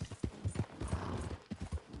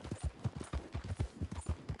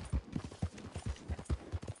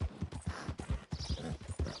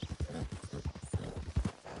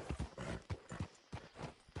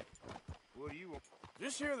 What do you want?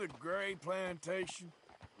 This here the Gray Plantation?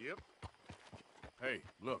 Yep. Hey,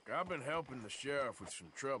 look, I've been helping the sheriff with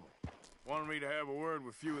some trouble. Wanted me to have a word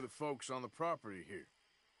with a few of the folks on the property here.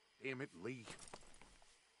 Damn it, Lee.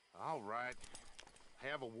 All right.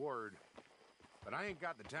 Have a word. But I ain't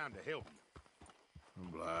got the time to help you.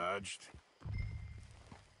 Obliged.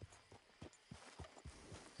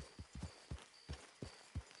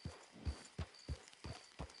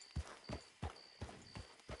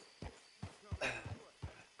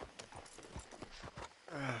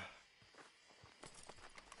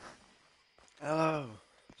 Hello,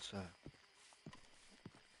 sir.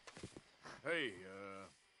 Hey,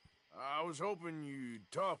 I was hoping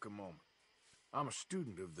you'd talk a moment. I'm a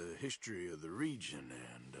student of the history of the region,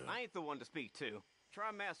 and, I ain't the one to speak to.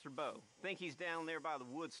 Try Master Bo. Think he's down there by the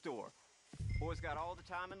wood store. Boy's got all the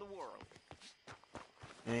time in the world.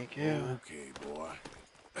 Thank you. Okay, boy.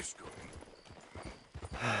 Let's go.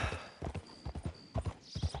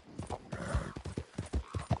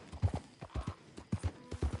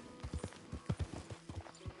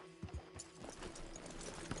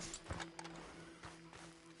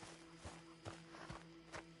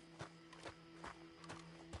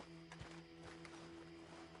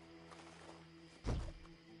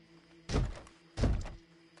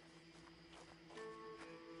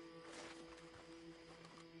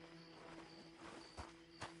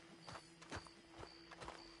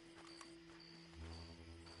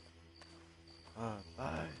 Oh,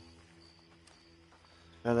 bye.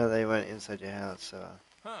 I know they went inside your house, so...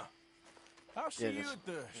 Huh. I'll see Yeah, you this- at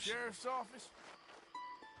the sheriff's office.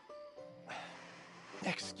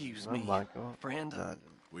 Excuse Oh me, my god. friend. No, I didn't.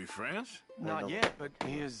 We friends? Not yet, but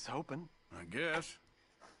he is hoping. I guess.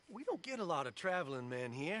 We don't get a lot of traveling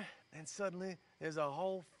men here, and suddenly there's a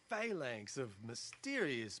whole phalanx of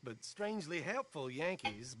mysterious but strangely helpful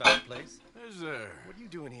Yankees about the place. Is there? What are you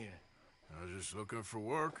doing here? I was just looking for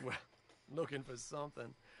work. Well, looking for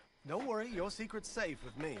something. Don't worry, your secret's safe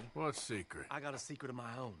with me. What secret? I got a secret of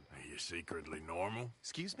my own. Are you secretly normal?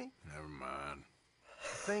 Excuse me? Never mind.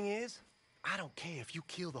 The thing is, I don't care if you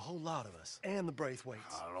kill the whole lot of us and the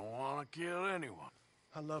Braithwaites. I don't want to kill anyone.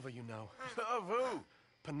 I love her, you know. Love who?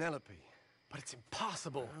 Penelope. But it's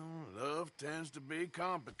impossible. Well, love tends to be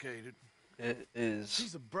complicated. It is.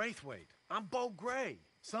 She's a Braithwaite. I'm Bo Gray,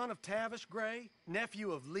 son of Tavish Gray,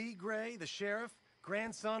 nephew of Lee Gray, the sheriff,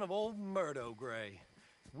 grandson of old Murdo Gray.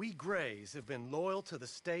 We Grays have been loyal to the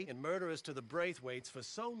state and murderous to the Braithwaites for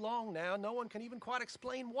so long now, no one can even quite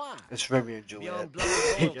explain why. It's Romeo and Juliet. Beyond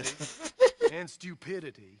blind loyalty and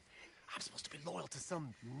stupidity, I'm supposed to be loyal to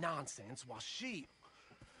some nonsense while she's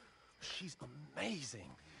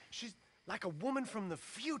amazing. She's like a woman from the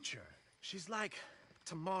future. She's like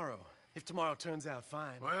tomorrow, if tomorrow turns out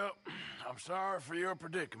fine. Well, I'm sorry for your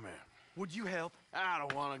predicament. Would you help? I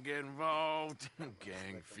don't want to get involved.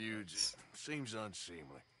 Gang feuds seems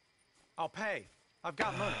unseemly. I'll pay. I've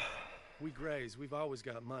got money. We Grays, we've always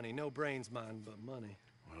got money. No brains, mind, but money.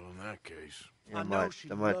 Well, in that case... I know she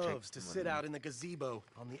loves to sit out in the gazebo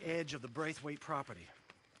on the edge of the Braithwaite property.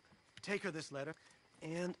 Take her this letter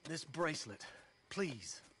and this bracelet,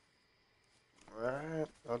 please. Right,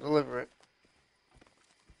 I'll deliver it.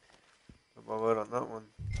 Put my word on that one.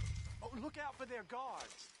 Oh, look out for their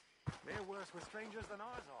guards. They're worse with strangers than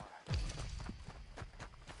ours are.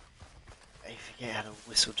 I forget how to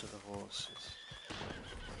whistle to the horses.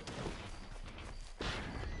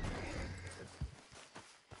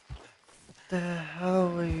 What the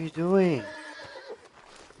hell are you doing?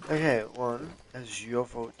 Okay, one, that's your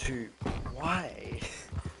fault. Two, why?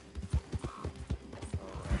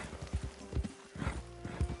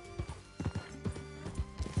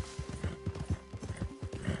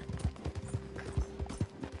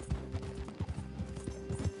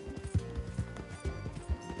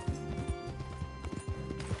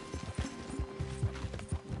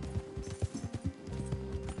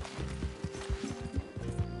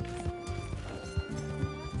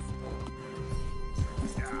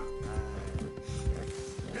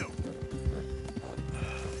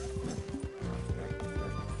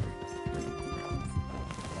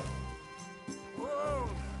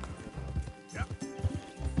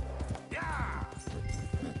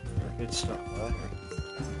 Good stuff, right?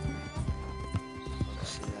 Let's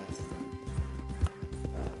see that.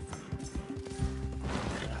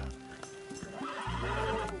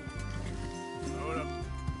 Hold up.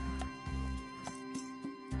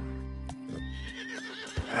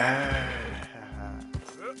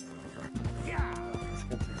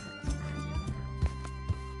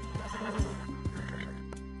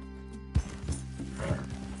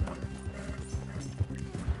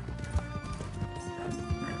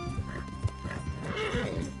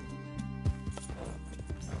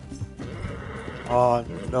 Oh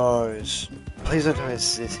no! Please don't tell me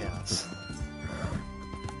it's this house.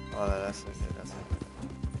 Oh no, that's not good. That's not good.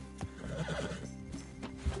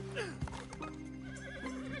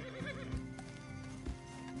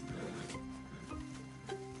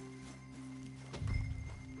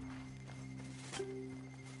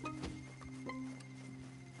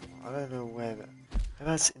 I don't know where, but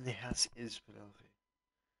whoever's in the house is Penelope.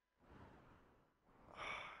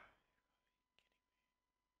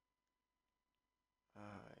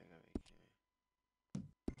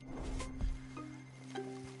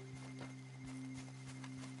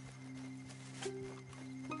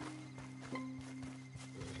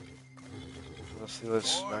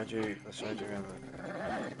 Let's ride you around the other side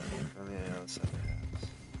of the house.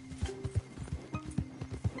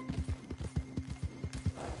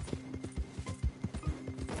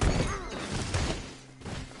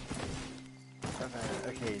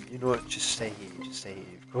 Okay, you know what, just stay here,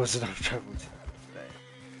 You've caused enough trouble today.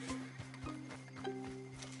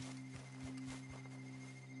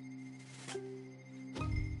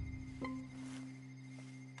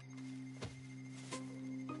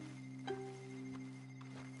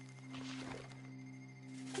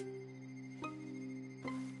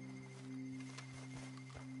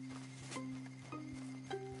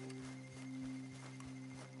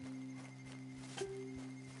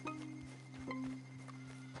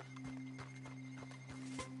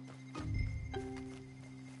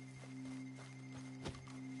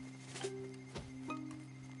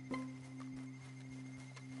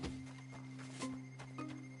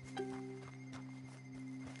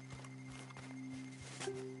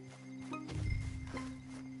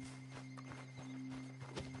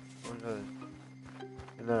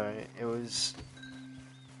 No, it was.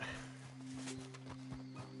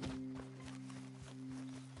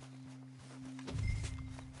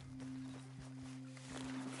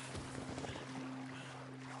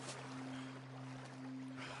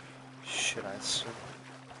 Should I swim?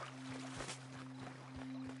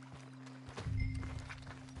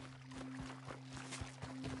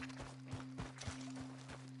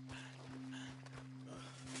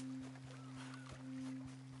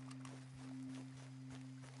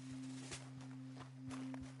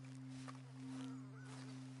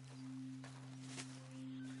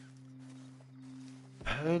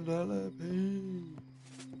 Penelope.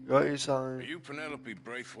 Got your sign. Are you Penelope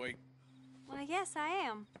Braithwaite? Well, yes, I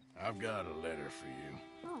am. I've got a letter for you.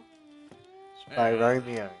 Oh. By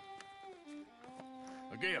Romeo.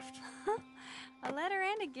 A gift. A letter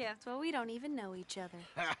and a gift. Well, we don't even know each other.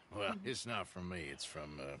 Well, it's not from me. It's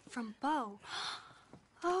from, From Bo.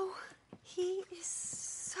 Oh, he is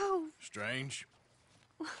so... Strange?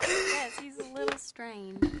 Yes, he's a little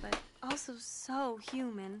strange, but also so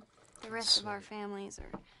human. The rest of our families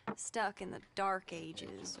are stuck in the dark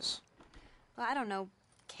ages. Or, well, I don't know,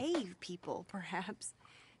 cave people, perhaps.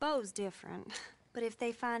 Bo's different. But if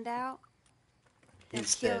they find out, they'll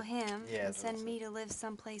kill him and send me to live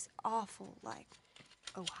someplace awful like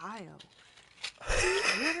Ohio.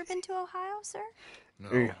 Have you ever been to Ohio, sir?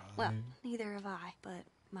 No. Well, neither have I, but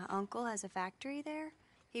my uncle has a factory there.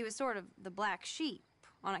 He was sort of the black sheep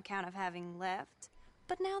on account of having left,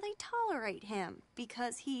 but now they tolerate him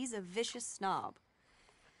because he's a vicious snob.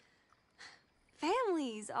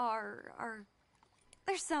 Families are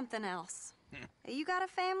there's something else. You got a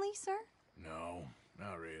family, sir? No,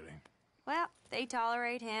 not really. Well, they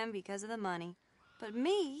tolerate him because of the money. But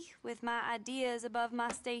me, with my ideas above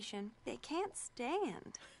my station, they can't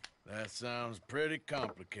stand. That sounds pretty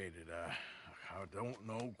complicated. I don't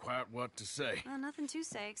know quite what to say. Well, nothing to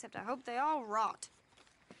say, except I hope they all rot.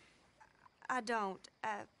 I don't,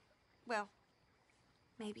 well,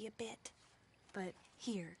 maybe a bit. But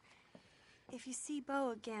here, if you see Bo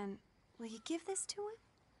again, will you give this to him?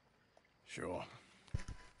 Sure.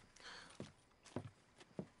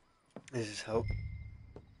 This is hope.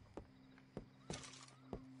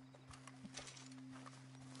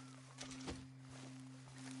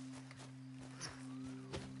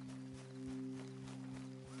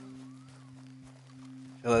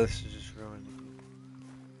 I feel like this is just ruined.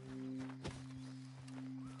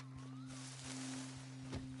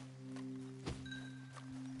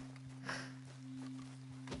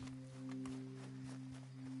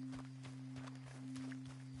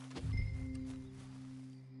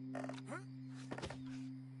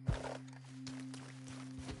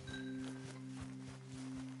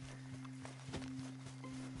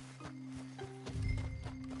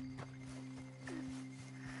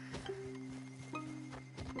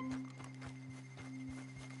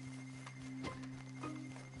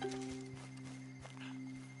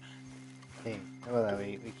 Hey, well,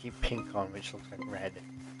 we keep pink on, which looks like red.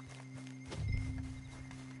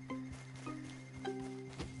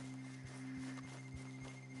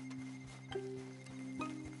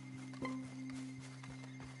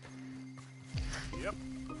 Yep.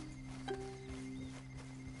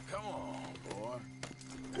 Come on, boy.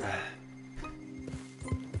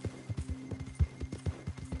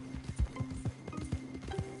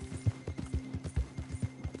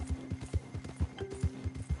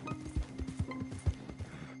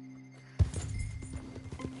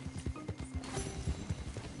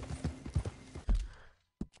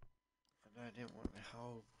 I didn't want to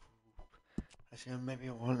help. I said maybe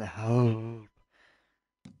I want to help.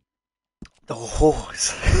 The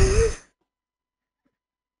horse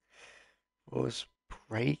was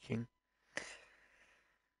breaking.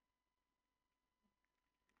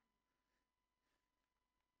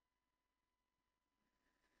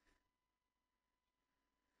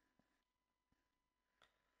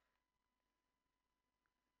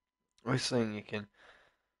 I was saying you can.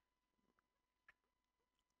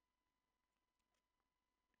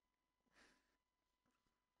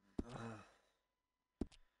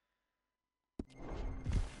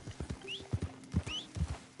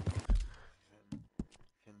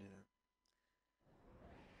 Can do that.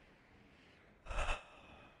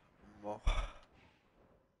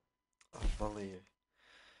 Molly.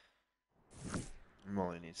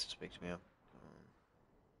 Molly needs to speak to me.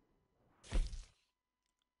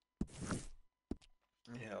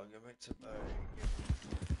 Yeah, I'll go back to Bo.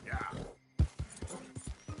 Yeah.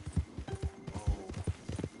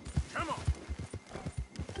 Come on.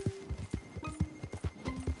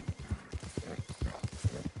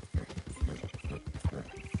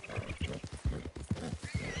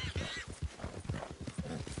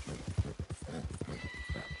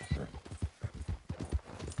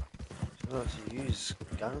 not to use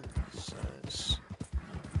guns, so it's...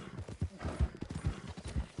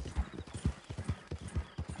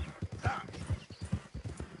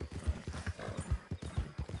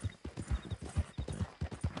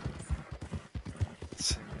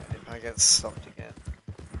 So if I get stopped again...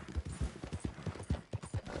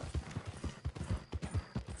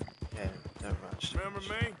 Yeah, no rush. Remember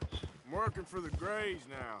me? I'm working for the Grays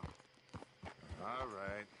now. All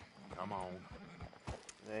right, come on.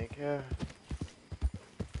 There you go.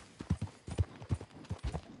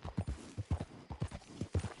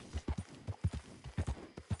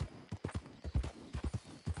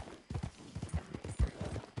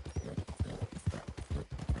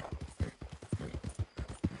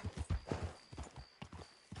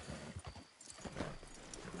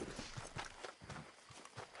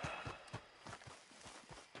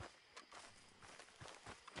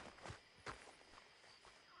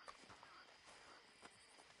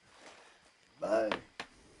 Bye,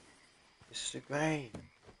 Mr. Gray.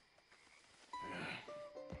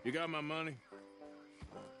 You got my money?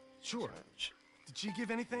 Sure. Did she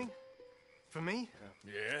give anything? For me?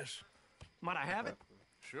 Yes. Might I have it?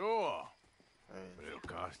 Sure. But it'll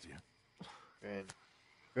cost you.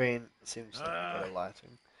 Green seems like a better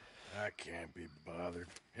lighting. I can't be bothered.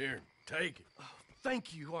 Here, take it. Oh,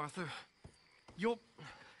 thank you, Arthur. You'll...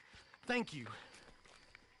 Thank you.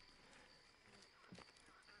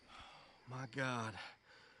 My God.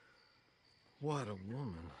 What a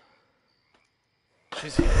woman.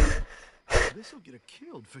 She's here. This'll get her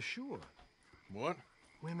killed for sure. What?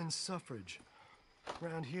 Women's suffrage.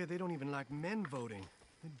 Around here, they don't even like men voting.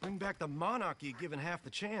 They'd bring back the monarchy given half the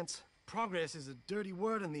chance. Progress is a dirty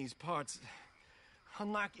word in these parts.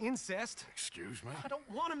 Unlike incest. Excuse me? I don't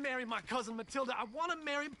want to marry my cousin Matilda. I want to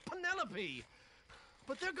marry Penelope.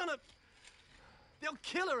 But they're gonna... They'll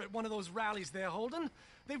kill her at one of those rallies they're holding.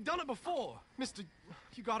 They've done it before. Mister,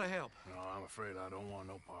 you gotta help. No, I'm afraid I don't want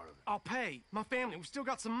no part of it. I'll pay. My family, we've still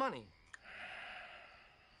got some money.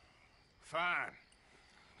 Fine.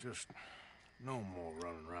 Just no more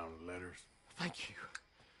running around with letters. Thank you.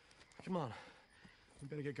 Come on. We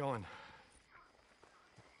better get going.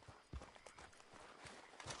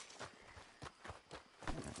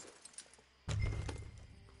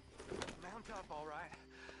 Mount up, all right,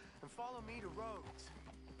 and follow me to Rhodes.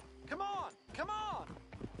 Come on! Come on!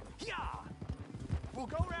 Yeah! We'll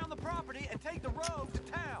go around the property and take the road to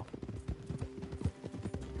town.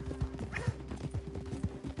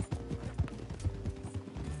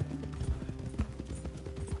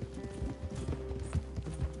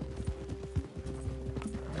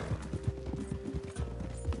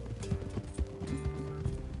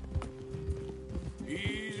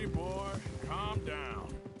 Easy, boy. Calm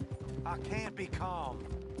down. I can't be calm.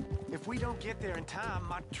 If we don't get there in time,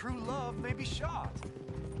 my true love may be shot.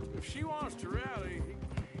 If she wants to rally,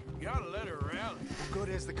 you gotta let her rally. Good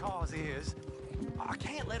as the cause is, I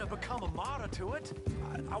can't let her become a martyr to it.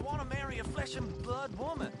 I want to marry a flesh and blood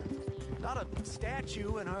woman, not a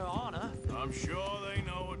statue in her honor. I'm sure they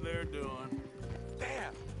know what they're doing.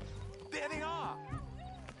 There they are.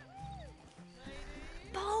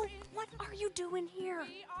 Bo, what are you doing here?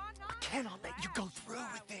 I cannot let you go through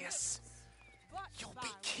with this. You'll be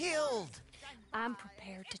killed. I'm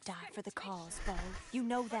prepared to die for the cause, Bo. You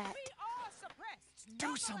know that.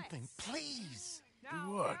 Do something, please.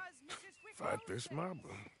 Do what? Fight this mob?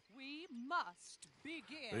 We must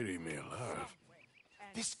begin. They'd eat me alive.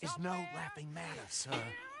 This is no laughing matter, sir.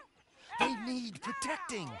 They need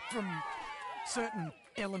protecting from certain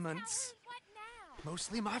elements.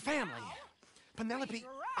 Mostly my family. Penelope,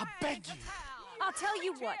 I beg you. I'll tell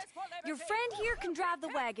you what. Your friend here can drive the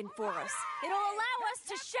wagon for us. It'll allow us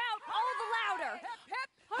to shout all the louder.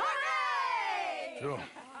 Hooray! Sure.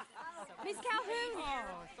 Miss Calhoun.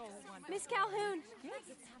 Miss Calhoun.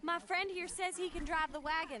 My friend here says he can drive the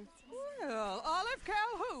wagon. Well, Olive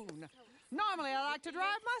Calhoun. Normally I like to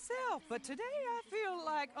drive myself, but today I feel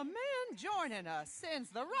like a man joining us sends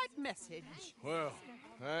the right message. Well,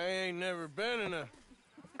 I ain't never been in a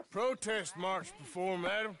protest march before,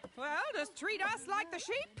 madam. Well, just treat us like the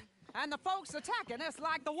sheep, and the folks attacking us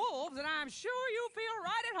like the wolves, and I'm sure you feel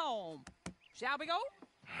right at home. Shall we go?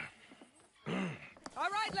 All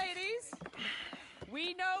right, ladies.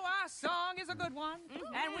 We know our song is a good one,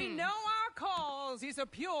 and we know our cause is a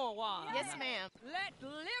pure one. Yes, ma'am. Let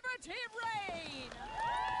liberty reign.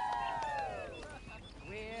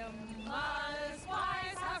 We're mothers,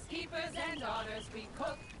 wives, housekeepers, and daughters. We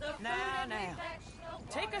cook the food Now.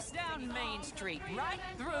 Take us down Main Street, right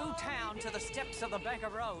through town to the steps of the Bank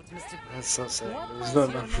of Roads, Mr. That's so sad. There's not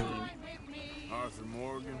enough room. Arthur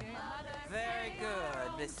Morgan. Very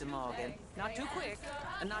good, Mr. Morgan. Not too quick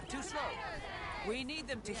and not too slow. We need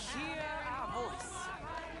them to hear our voice.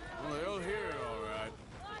 Well, they'll hear it all right.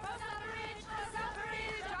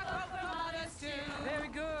 Very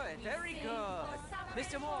good, very good.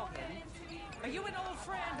 Mr. Morgan, are you an old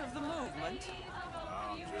friend of the movement?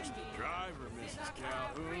 I'm just a driver, Mrs.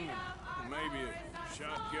 Calhoun, and maybe a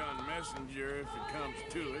shotgun messenger if it comes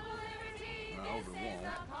to it. I hope it won't.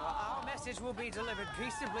 Well, our message will be delivered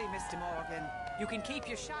peaceably, Mr. Morgan. You can keep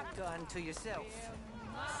your shotgun to yourself.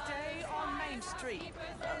 Stay on Main Street.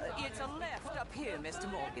 It's a left up here, Mr.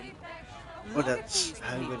 Morgan. Well, that's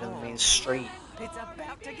how we're on the main street. It's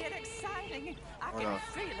about to get exciting. I can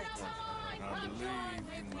feel it. I believe you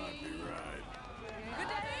might be right. Good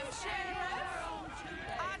day, Sheriff.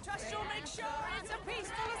 I trust you'll make sure it's a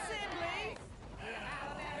peaceful assembly.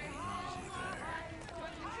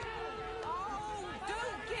 Oh, do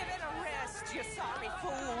give it a rest, you sorry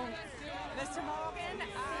fool. Mr. Morgan,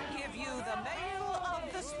 I give you the male of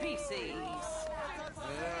the species.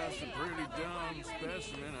 Yeah, it's a pretty dumb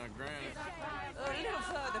specimen, I grant it. A little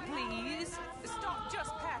further, please. Stop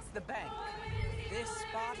just past the bank. This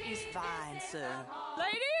spot is fine, sir.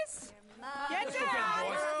 Ladies, get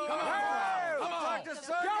down! Come on! Go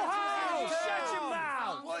home! Shut your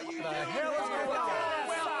mouth! What are you doing? The hell is going on?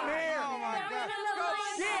 Well, here! Oh my God! Go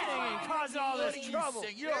singing and cause all this trouble!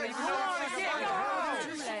 You don't even know what to get! Go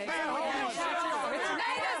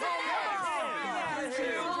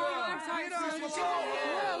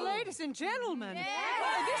Well, ladies and gentlemen,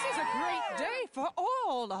 this is a great day for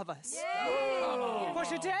all of us. For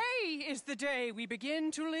today is the day we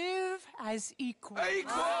begin to live as equals.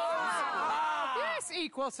 Yes,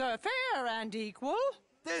 equal, sir. Fair and equal.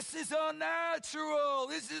 This is unnatural.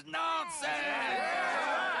 This is nonsense.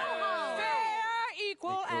 Fair,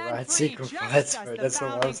 equal, and Right, free, equal just rights, as right, the that's what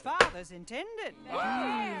I founding was- fathers intended.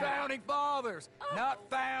 Founding fathers, not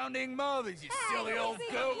founding mothers, you silly old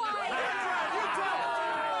goat.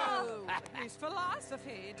 His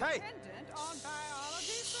philosophy dependent on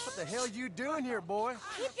biology. What the hell you doing here, boy?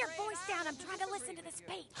 Keep your voice down. I'm trying to listen to the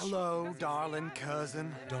speech. Hello, darling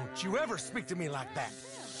cousin. Don't you ever speak to me like that.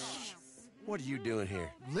 What are you doing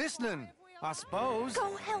here? Listening, I suppose.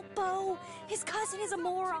 Go help Bo. His cousin is a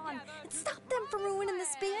moron. And stop them from ruining the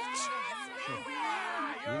speech.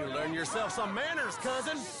 You need to learn yourself some manners,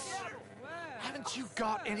 cousin. Haven't you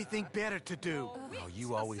got anything better to do? Oh,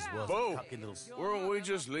 you always was Bo, a cocky little... weren't we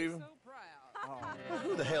just leaving?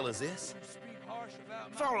 Who the hell is this?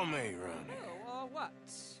 Follow me, Ronnie. Oh, what?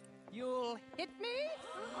 You'll hit me?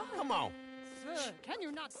 Come on. Sir, can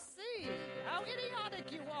you not see how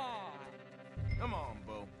idiotic you are? Come on,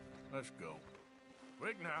 Bo. Let's go.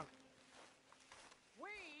 Quick now.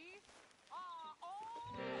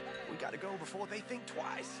 We gotta go before they think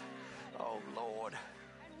twice. Oh, Lord.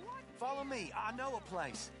 Follow me. I know a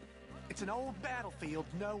place. It's an old battlefield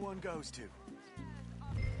no one goes to.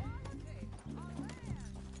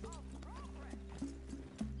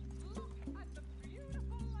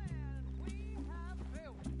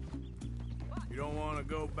 You don't want to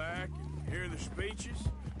go back and hear the speeches?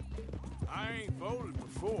 I ain't voted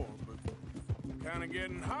before, but kind of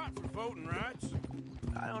getting hot for voting rights.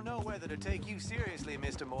 I don't know whether to take you seriously,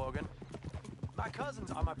 Mr. Morgan. My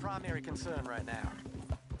cousins are my primary concern right now.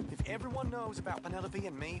 If everyone knows about Penelope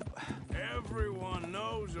and me... Everyone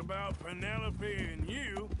knows about Penelope and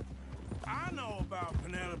you. I know about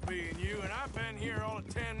Penelope and you, and I've been here all of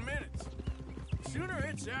 10 minutes. The sooner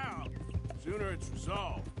it's out, the sooner it's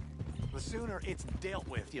resolved. The sooner it's dealt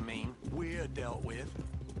with, you mean? We're dealt with.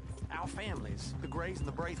 Our families, the Grays and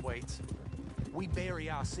the Braithwaites, we bury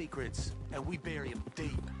our secrets, and we bury them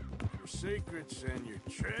deep. Your secrets and your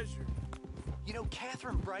treasure. You know,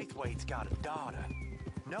 Catherine Braithwaite's got a daughter.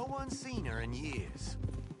 No one's seen her in years.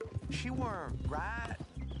 She weren't right,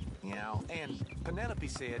 you know, and Penelope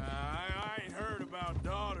said... I ain't heard about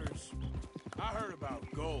daughters. I heard about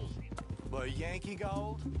gold. But Yankee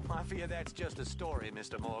gold? I fear that's just a story,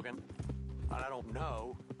 Mr. Morgan. I don't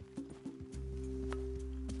know.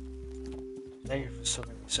 Thank you for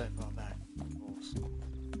something so far back, of course.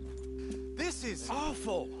 This is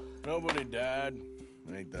awful. Nobody died.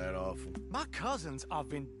 Ain't that awful. My cousins are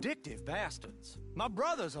vindictive bastards. My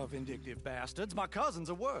brothers are vindictive bastards. My cousins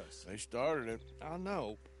are worse. They started it. I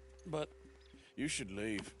know, but... You should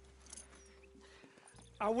leave.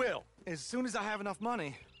 I will, as soon as I have enough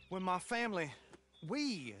money. When my family...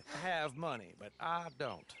 We have money, but I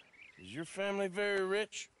don't. Is your family very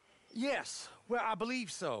rich? Yes, well, I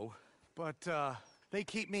believe so. But, they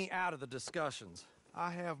keep me out of the discussions.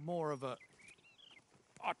 I have more of a...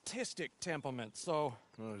 artistic temperament, so...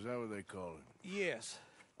 Oh, is that what they call it? Yes.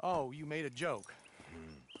 Oh, you made a joke.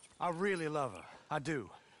 I really love her. I do.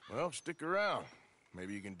 Well, stick around.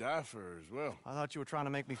 Maybe you can die for her as well. I thought you were trying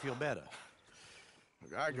to make me feel better.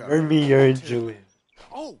 Look, I got Romeo and Juliet.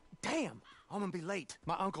 Oh, damn! I'm gonna be late.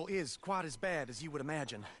 My uncle is quite as bad as you would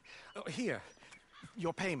imagine. Here,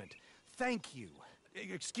 your payment. Thank you.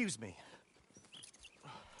 Excuse me.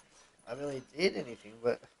 I really did anything,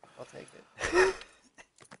 but I'll take it.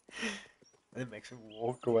 And it makes him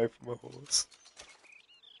walk away from a horse.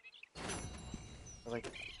 For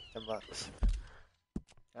like $10.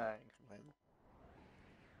 I ain't complaining.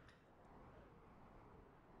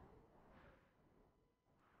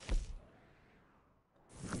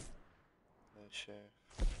 No sheriff.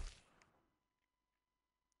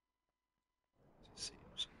 Just see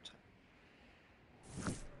him sometime.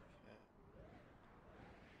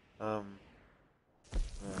 Okay.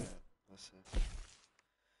 Alright, let's see.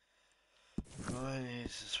 Oh, he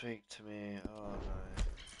needs to speak to me. Oh no.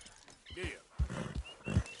 Yeah.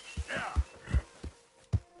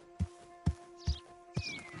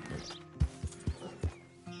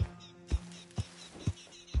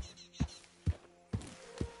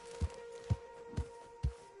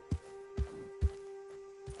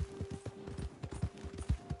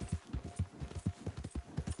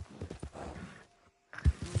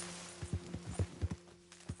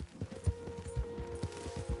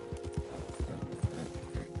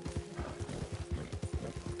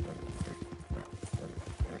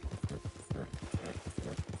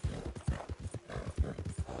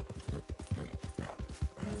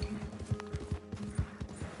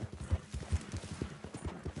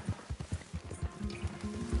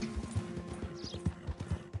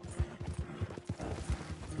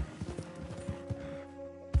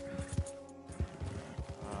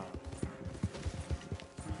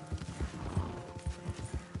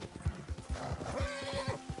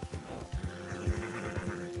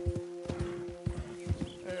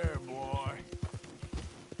 There, boy.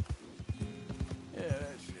 Yeah,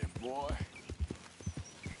 that's it, boy.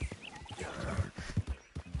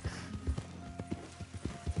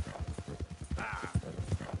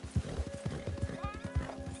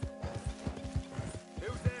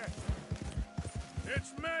 Who's there?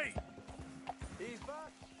 It's me. He's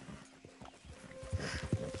back.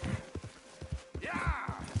 Yeah.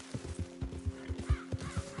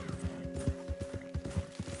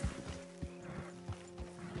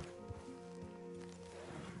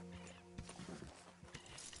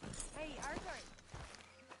 Hey, Arthur.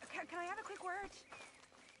 Can I have a quick word?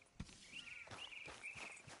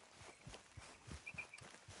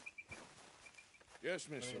 Yes,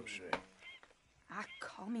 Miss O'Shea. Ah,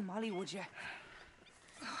 call me Molly, would you?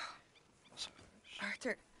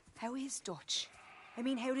 Arthur, how is Dutch? I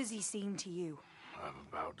mean, how does he seem to you? I'm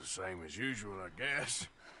about the same as usual, I guess.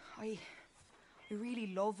 I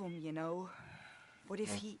really love him, you know. But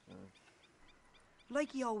if he...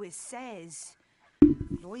 Like he always says,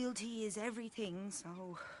 loyalty is everything,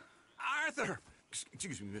 so... Arthur!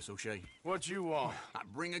 Excuse me, Miss O'Shea. What you want? I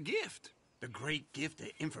bring a gift. The great gift of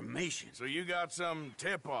information. So you got some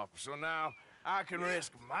tip-off, so now I can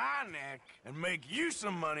risk my neck and make you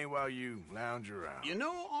some money while you lounge around. You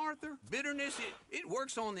know, Arthur, bitterness, it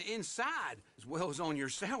works on the inside as well as on your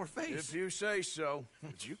sour face. If you say so.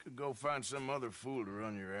 But you could go find some other fool to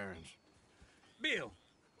run your errands. Bill,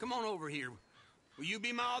 come on over here. Will you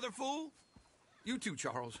be my other fool? You too,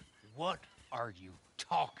 Charles. What are you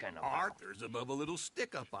talking about? Arthur's above a little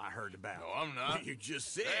stick-up I heard about. No, I'm not. You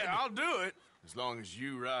just said... Hey, I'll do it, as long as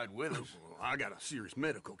you ride with us. I got a serious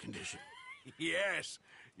medical condition. Yes,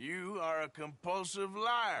 you are a compulsive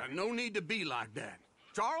liar. No need to be like that.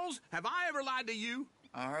 Charles, have I ever lied to you?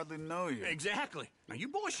 I hardly know you. Exactly. Now, you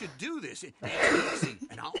boys should do this. It's easy,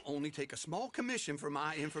 and I'll only take a small commission for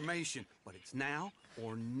my information. But it's now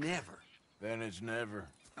or never. Then it's never.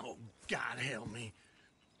 Oh, God help me.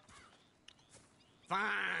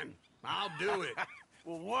 Fine, I'll do it.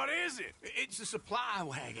 Well, what is it? It's a supply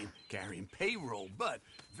wagon carrying payroll, but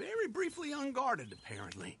very briefly unguarded,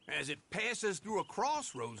 apparently. As it passes through a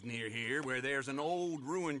crossroads near here where there's an old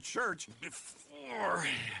ruined church before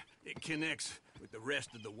it connects with the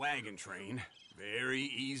rest of the wagon train. Very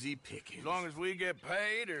easy picking. As long as we get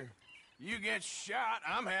paid or you get shot,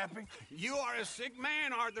 I'm happy. You are a sick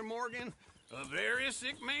man, Arthur Morgan. A very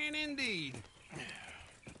sick man indeed.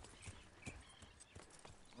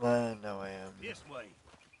 I know I am. This way.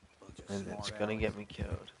 And it's gonna get me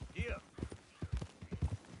killed. Yeah.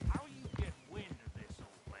 How you get wind of this,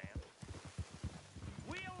 old man?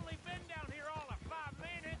 We only been down here all of 5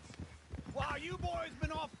 minutes. While you boys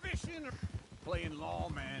been off fishing or Playing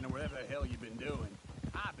lawman or whatever the hell you've been doing.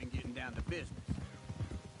 I've been getting down to business.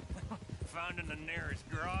 finding the nearest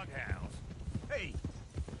grog house. Hey,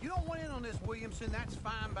 you don't want in on this, Williamson, that's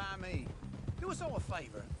fine by me. Do us all a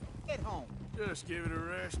favor. Get home. Just give it a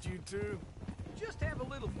rest, you two. Just have a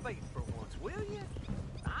little faith for once, will you?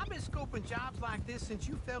 I've been scoping jobs like this since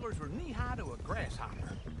you fellers were knee-high to a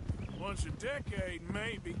grasshopper. Once a decade,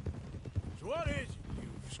 maybe. So what is it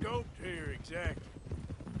you've scoped here exactly?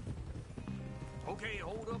 Okay,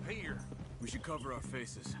 hold up here. We should cover our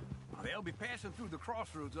faces. They'll be passing through the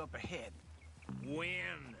crossroads up ahead.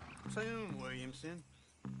 When? Soon, Williamson.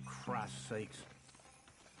 Christ's sakes.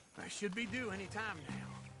 I should be due any time now.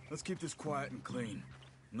 Let's keep this quiet and clean.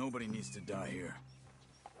 Nobody needs to die here.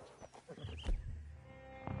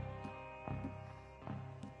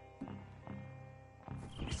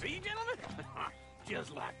 You see, gentlemen?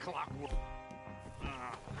 Just like clockwork.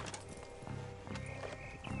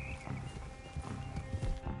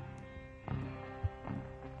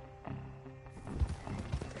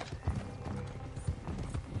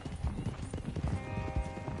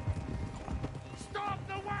 Stop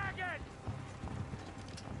the wagon!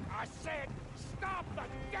 I said, stop the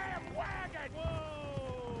damn wagon!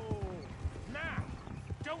 Whoa! Now,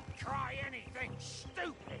 don't try anything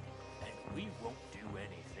stupid, and we won't do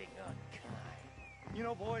anything unkind. You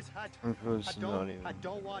know, boys, I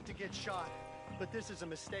don't want to get shot, but this is a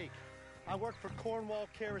mistake. I work for Cornwall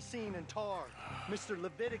Kerosene and Tar, Mr.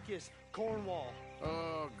 Leviticus Cornwall.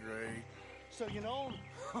 Oh, great. So you know him?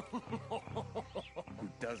 Who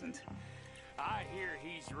doesn't? I hear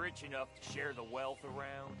he's rich enough to share the wealth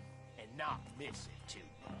around and not miss it too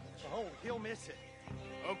much. Oh, he'll miss it.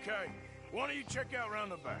 Okay, why don't you check out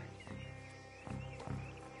round the back?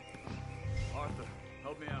 Arthur,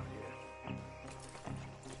 help me out here.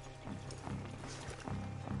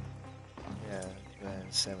 Yeah,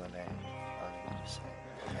 then say my name. I'll just say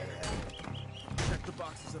Check the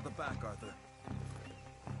boxes at the back, Arthur.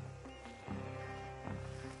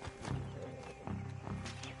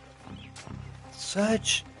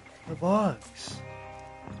 Search the box.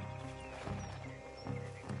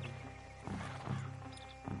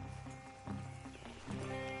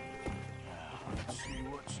 Let's see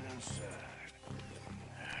what's inside.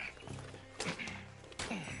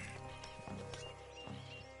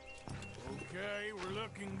 Okay, we're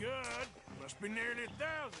looking good. Must be nearly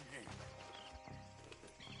 1,000 here.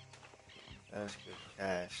 That's good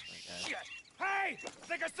cash, my guy. Shit! Hey!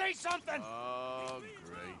 Think I see something! Oh,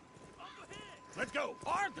 great. Let's go!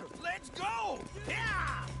 Arthur, let's go!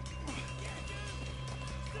 Yeah!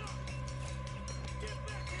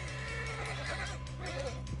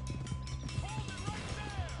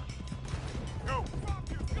 Go! Drop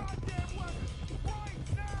your goddamn weapon! Right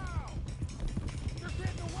now! You're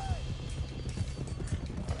getting away!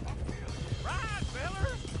 Right,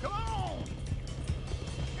 fellers! Come on!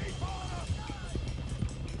 Keep on up!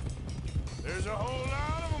 There's a whole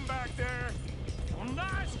lot of them back there. Well,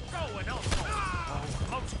 nice going, also!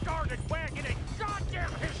 Most guarded wagon in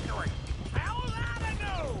goddamn history! How will I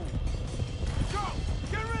know? Go!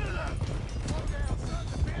 Get rid of them! Slow down,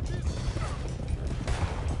 sons of bitches!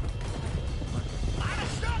 Line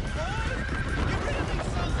us up, boys! Get rid of these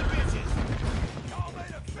sons of bitches! Y'all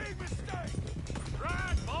made a big mistake!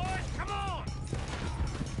 Right, boys, come on!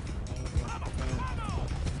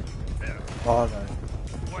 Oh no.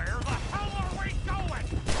 Where the hell are we going?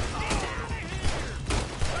 Get out of here!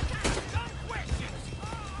 Look out, dumb questions!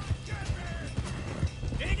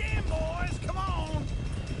 Dig in, boys, come on!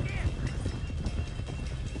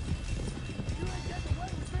 You ain't getting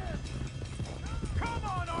away with this! Come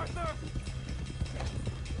on, Arthur!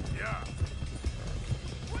 Yeah.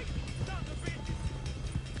 Wait, sons of bitches!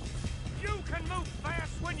 You can move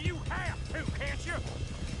fast when you have to, can't you?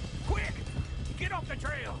 Quick! Get off the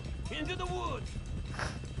trail! Into the woods!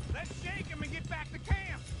 Let's shake him and get back to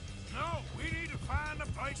camp! No, we need to find a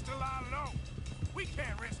place to lie low. We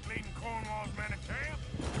can't risk leading Cornwall's men to camp.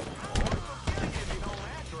 If you don't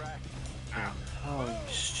act right. How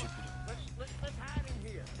stupid. Let's hide in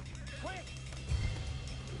here. Quick!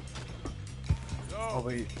 Oh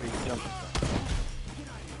wait, jump.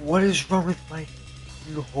 What is wrong with my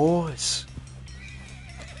horse?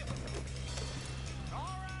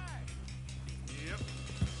 Yep.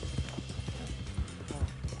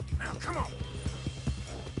 Now, come on.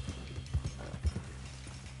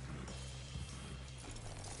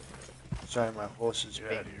 Sorry, my horse is Get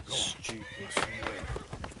being out of here, go on. stupid. See you later.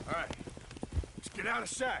 All right, let's get out of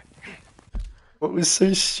sight. What was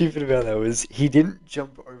so stupid about that was he didn't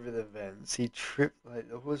jump over the vents. He tripped, like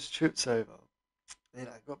the horse trips over. Then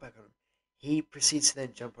I got back on him. He proceeds to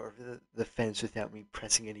then jump over the fence without me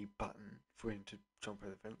pressing any button for him to jump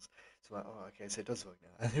over the fence. So I'm like, oh, okay, so it does work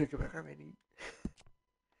now. And then I go back on and he...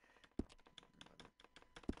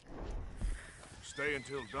 Stay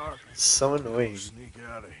until dark. It's so annoying. Sneak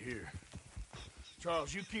out of here.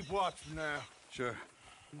 Charles, you keep watch for now. Sure.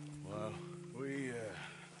 Well, we,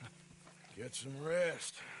 get some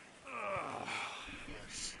rest.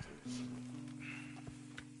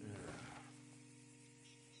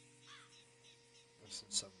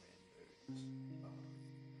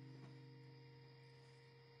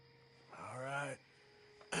 All right.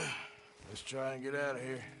 Let's try and get out of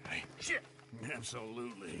here. Hey, shit!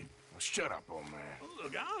 Absolutely. Well, shut up, old man.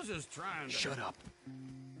 Look, I was just trying to... Shut up.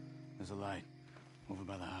 There's a light over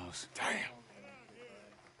by the house. Damn.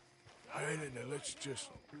 All right, now let's just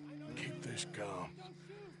keep this calm.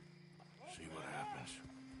 See what happens.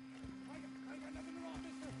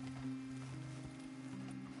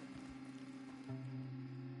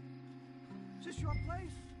 Is this your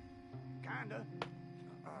place? Kinda.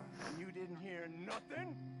 You didn't hear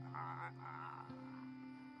nothing?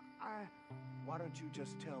 Why don't you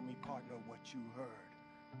just tell me, partner, what you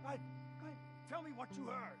heard? Tell me what you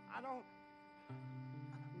heard. I don't...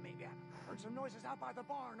 Maybe I heard some noises out by the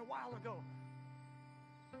barn a while ago.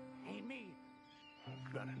 Ain't me.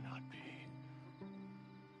 Better not be.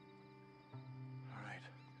 All right.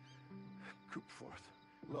 Coop forth.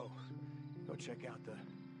 Lo, go check out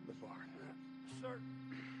the barn. Sir.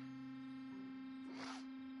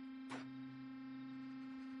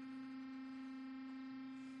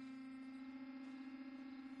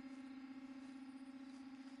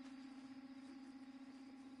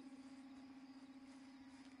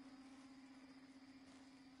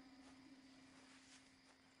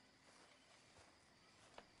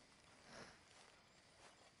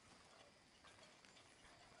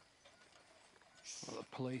 Well,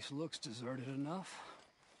 the place looks deserted enough.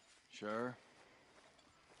 Sure.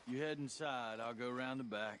 You head inside, I'll go round the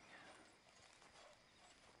back.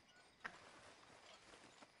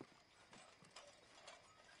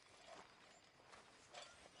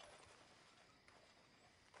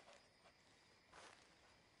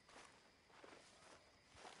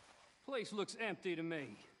 Place looks empty to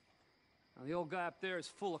me. Now, the old guy up there is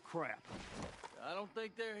full of crap. I don't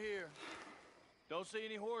think they're here. Don't see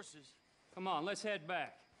any horses. Come on, let's head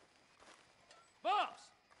back. Boss!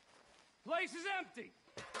 Place is empty!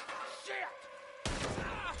 Shit!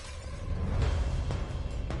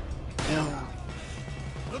 Damn.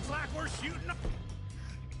 Looks like we're shooting up.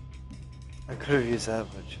 I could have used that,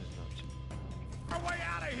 but choose not to. Our way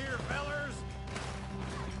out of here, fellers!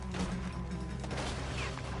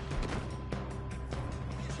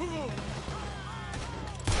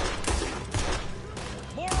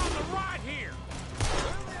 More on the right here!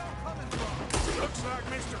 Looks like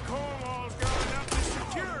Mr. Cornwall's got enough to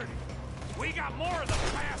security. We got more of the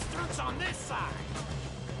bastards on this side.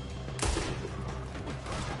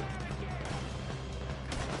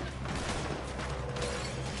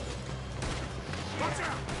 Watch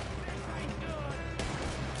out!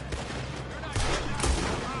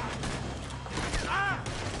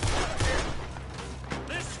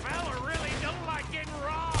 This fella really don't like getting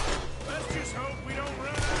robbed. Let's just hope we don't run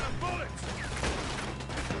out of bullets.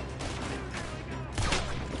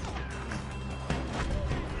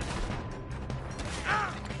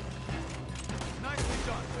 Nicely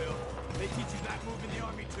done, Bill. They teach you that move in the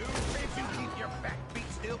army, too? If you keep your back beat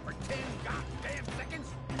still for 10 goddamn seconds,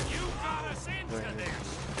 you got us into this.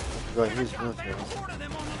 I forgot he's military. Horde of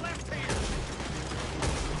them on the left hand.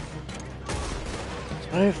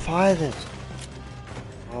 I didn't fire them.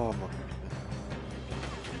 Oh my god.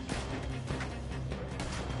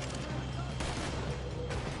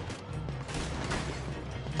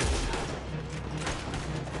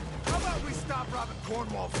 How about we stop robbing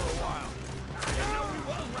Cornwall for a while? I didn't know we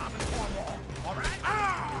was robbing Cornwall. All right?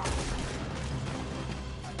 Ah!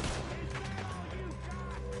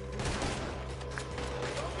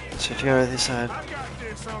 So if you go to this side. I got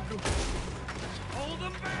this, Uncle. Hold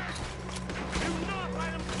them back. Do not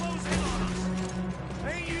let them close in on us.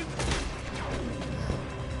 Hey, you.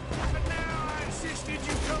 But now I insisted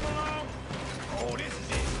you come along. Oh, this is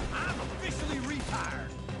it. I'm officially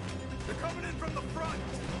retired. They're coming in from the front.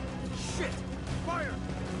 Shit! Fire!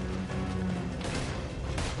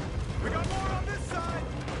 We got more on this side.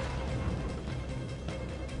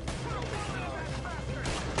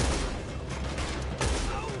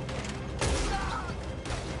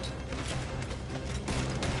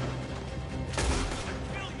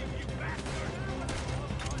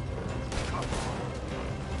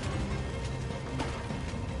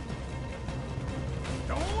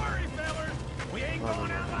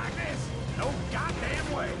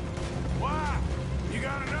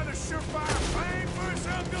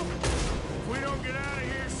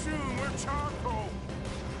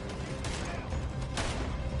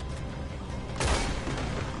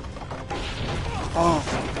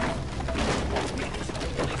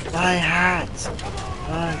 My hat!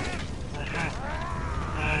 My hat!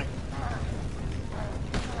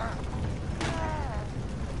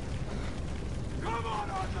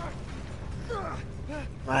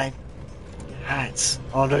 My hat!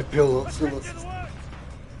 Oh no, Bill! Into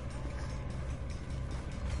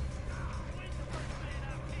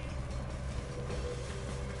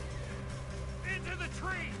the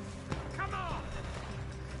trees! Come on!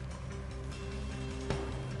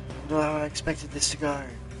 No, I expected this to go.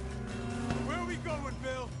 Where are we going,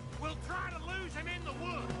 Bill? We'll try to lose him in the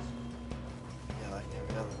woods. Yeah, like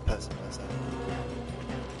every other person does that.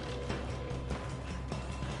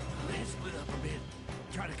 Let's split up a bit.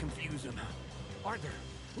 Try to confuse them. Arthur,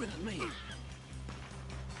 with me.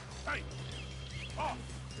 Hey! Off!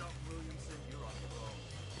 Doug Williamson, you're on the road.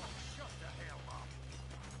 Shut the hell up!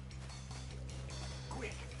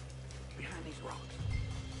 Quick! Behind these rocks.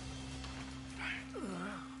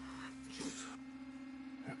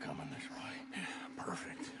 They're coming this way.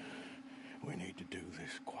 Perfect. We need to do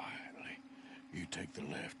this quietly. You take the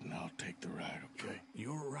left and I'll take the right, okay?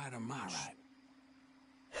 Your right or my right?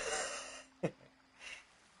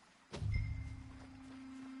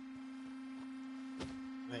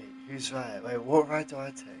 Wait, who's right? Wait, what right do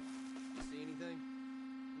I take? See anything?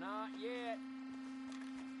 Not yet.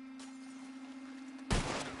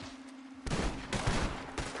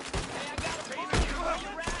 Hey, I got a bunch of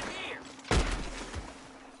you right here.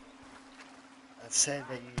 I said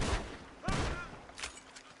that you.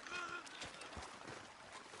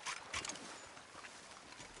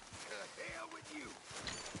 The hell with you!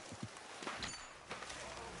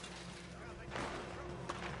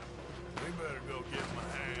 We better go get my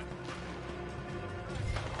hat.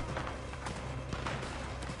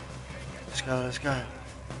 Let's go, let's go.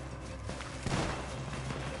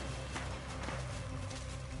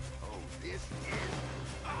 Oh, this is...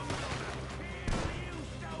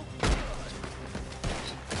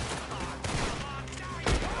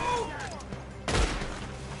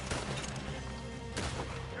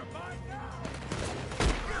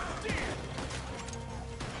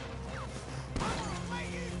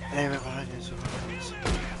 Anyway, behind you as well.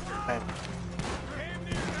 And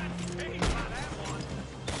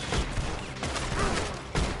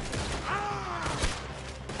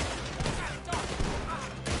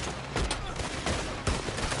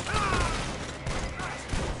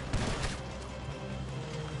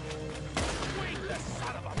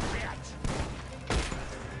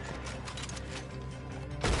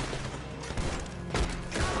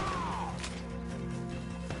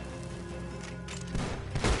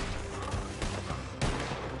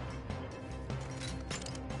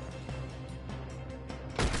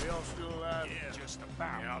We all still alive? Yeah, just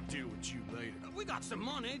about. Yeah, I'll deal with you later. We got some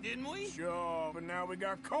money, didn't we? Sure, but now we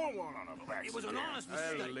got Cornwall on our backs. It was an honest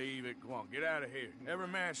I'll mistake. leave it. Go on, get out of here. Every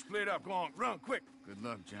man split up. Go on, run quick. Good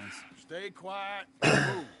luck, gents. Stay quiet.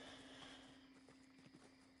 Move.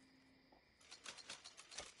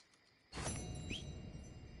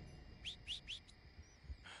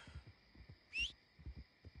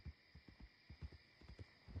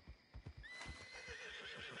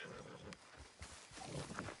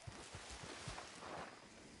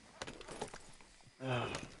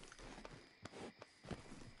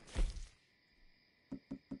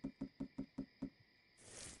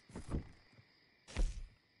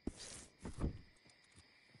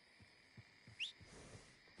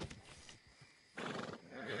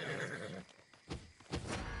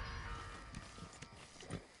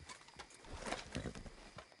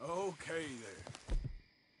 Okay there.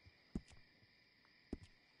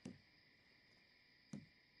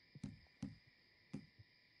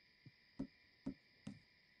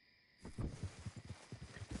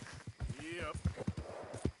 Yep.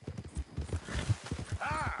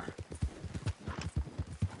 Ah!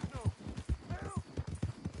 No. Help!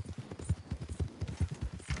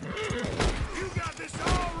 You got this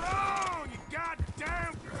all wrong, you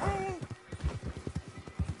goddamn fool!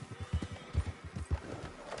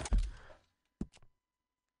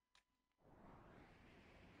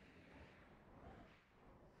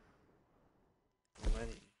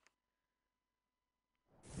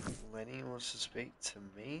 Lenny wants to speak to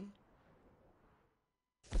me?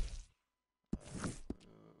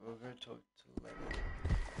 We'll go talk to Lenny.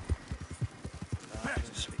 I'll go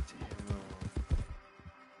speak to him.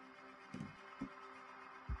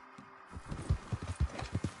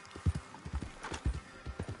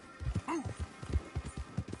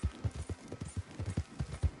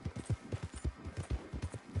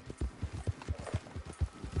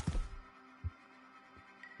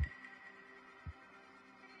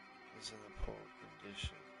 He's in a poor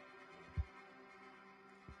condition.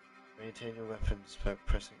 Maintain your weapons by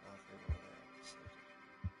pressing R3 while they are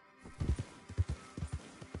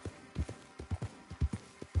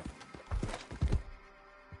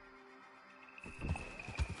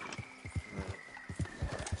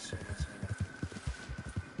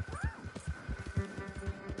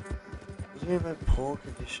What do you mean by poor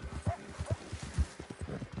condition?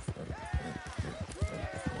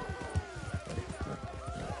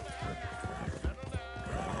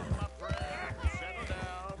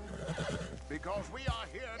 Because we are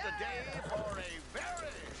here today for a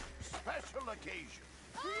very special occasion.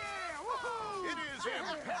 It is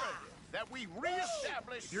imperative that we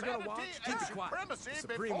reestablish sanity and supremacy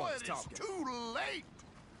before it is too late.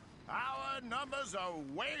 Our numbers are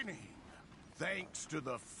waning, thanks to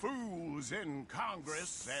the fools in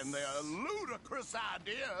Congress and their ludicrous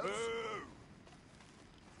ideas.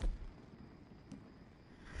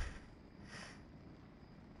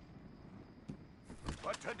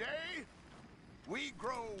 But today, we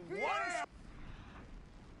grow one.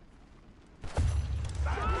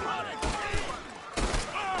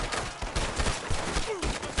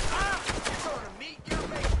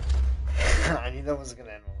 I knew that wasn't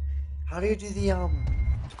gonna end well. How do you do the I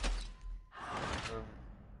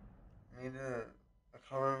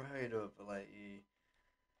can't remember how you do it, but like you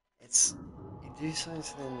do something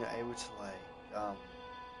so then you're able to like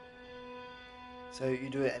so you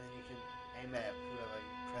do it and then you can aim at whoever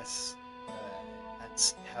you press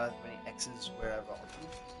and however many X's wherever on them,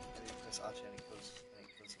 and then you press R2 and it kills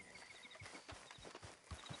them.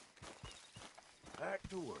 Back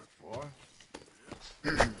to work, boy.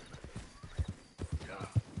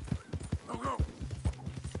 Go, go.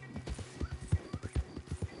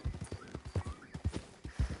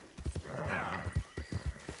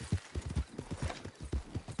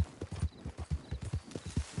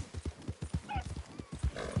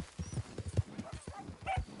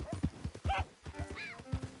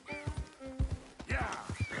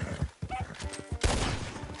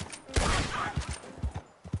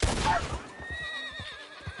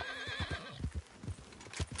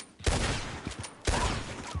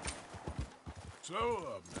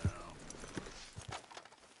 Slow up now.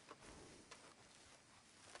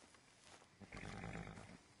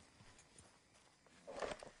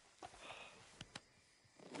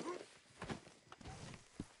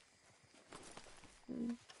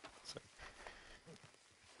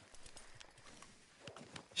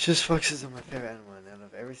 It's just foxes are my favorite animal, and out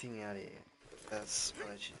of everything out here, that's what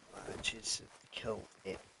I choose to kill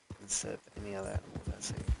it instead of any other animal that's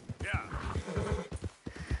here.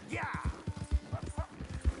 Yeah.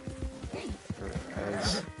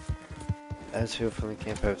 As people from the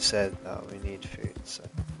camp have said, we need food, so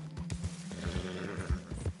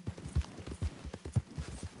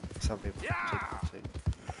some people take it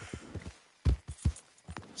too.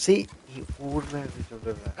 See, he automatically jumped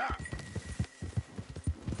over that.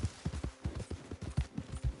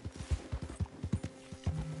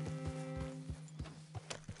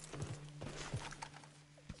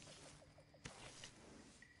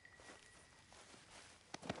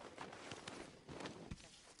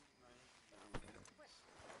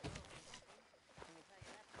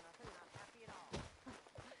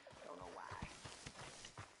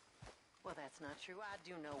 Not true. I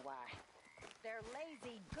do know why. They're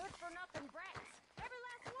lazy, good-for-nothing brats. Every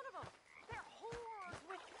last one of them. They're whores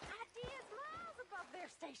with ideas miles above their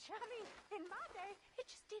station. I mean, in my day, it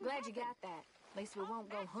just didn't Glad you happen. got that. At least we won't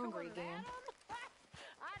go hungry again.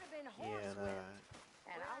 I'd have been horsewhipped.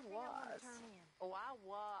 And I was. Oh, I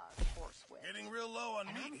was horsewhipped. Getting real low on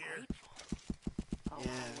meat here. Oh,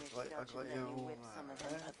 Yeah, I got you whip some of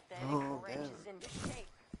them pathetic oh, wretches into shape.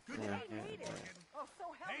 Good They job. need it. Oh, so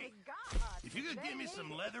help me God. If you could give me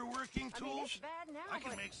some leather working tools, I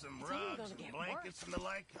can make some rugs and blankets and the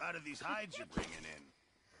like out of these hides you're bringing in.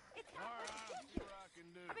 It's ridiculous.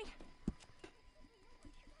 I mean,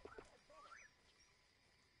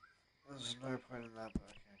 There's no point in that, but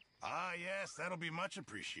okay. Ah, yes, that'll be much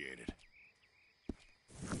appreciated.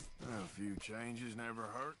 A few changes never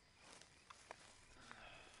hurt.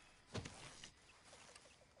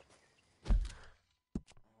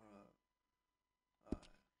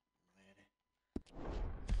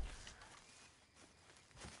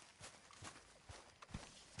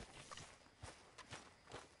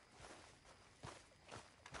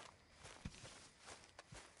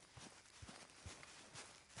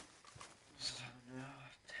 So now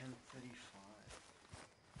 10:35.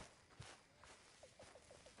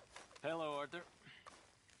 Hello, Arthur.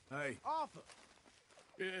 Hey. Arthur.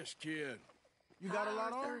 Yes, kid. You got a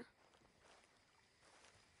lot on?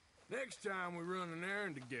 Next time we run an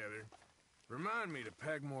errand together, remind me to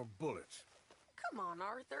pack more bullets. come on,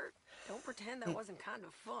 Arthur. Don't pretend that wasn't kind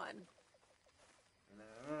of fun.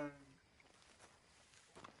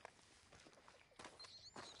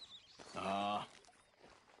 No.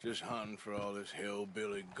 Just hunting for all this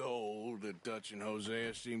hillbilly gold that Dutch and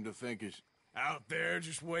Hosea seem to think is out there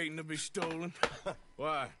just waiting to be stolen.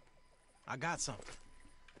 Why? I got something.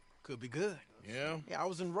 Could be good. Yeah? Yeah, I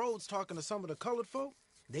was in Rhodes talking to some of the colored folk.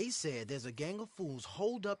 They said there's a gang of fools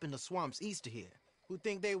holed up in the swamps east of here who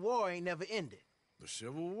think their war ain't never ended. The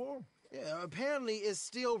Civil War? Yeah, apparently it's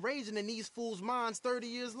still raging in these fools' minds 30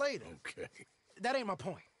 years later. Okay. That ain't my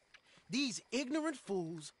point. These ignorant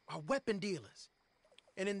fools are weapon dealers.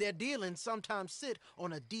 And in their dealing, sometimes sit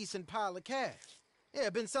on a decent pile of cash. Yeah,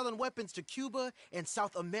 been selling weapons to Cuba and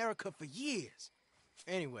South America for years.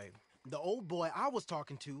 Anyway, the old boy I was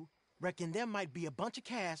talking to reckoned there might be a bunch of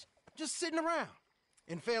cash just sitting around.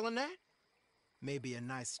 And failing that, maybe a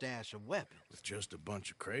nice stash of weapons. With just a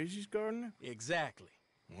bunch of crazies guarding it? Exactly.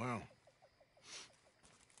 Well,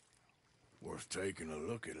 worth taking a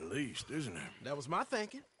look at least, isn't it? That was my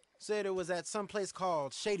thinking. Said it was at some place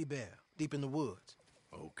called Shady Belle, deep in the woods.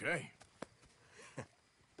 Okay.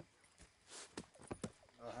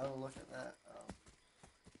 I'll have a look at that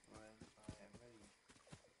when I am ready.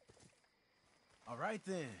 All right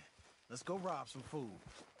then, let's go rob some food.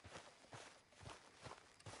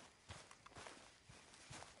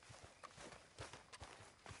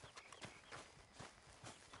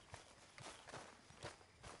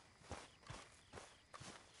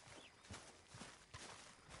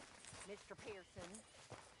 Mr. Pearson.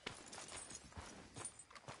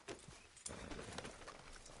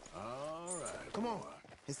 All right. Come on,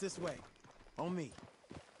 it's this way. On me.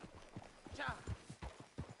 Cha.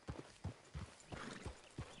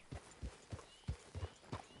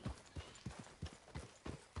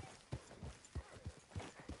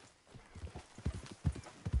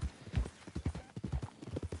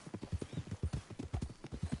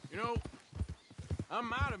 You know, I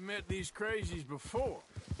might have met these crazies before.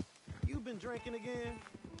 You been drinking again?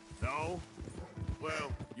 No.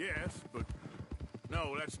 Well, yes, but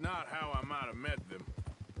no, that's not how I might have met them.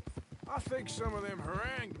 I think some of them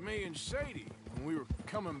harangued me and Sadie when we were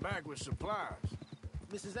coming back with supplies.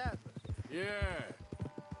 Mrs. Adler? Yeah.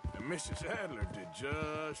 And Mrs. Adler did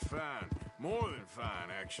just fine. More than fine,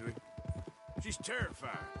 actually. She's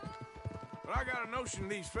terrifying. But I got a notion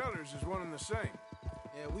these fellers is one and the same.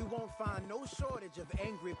 Yeah, we won't find no shortage of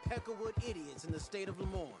angry Peckerwood idiots in the state of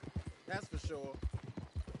Lemoyne. That's for sure.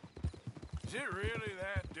 Is it really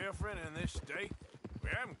that different in this state? We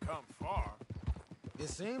haven't come far. It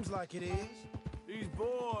seems like it is. These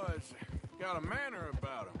boys got a manner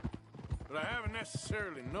about them, but I haven't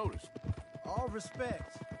necessarily noticed. All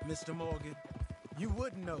respect, Mr. Morgan. You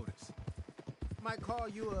wouldn't notice. Might call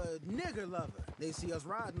you a nigger lover. They see us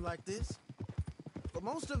riding like this. But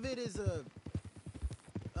most of it is a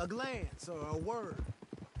glance or a word.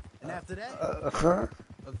 And after that,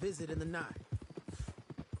 a visit in the night.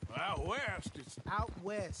 Out west, it's... Out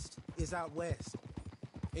west is out west.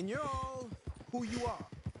 And you're all who you are.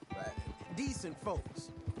 Right? Decent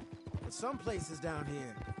folks. But some places down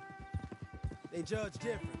here, they judge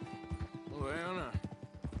different. Well,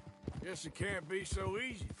 I guess it can't be so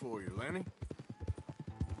easy for you, Lenny.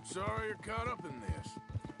 Sorry you're caught up in this.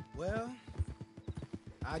 Well,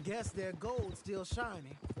 I guess their gold's still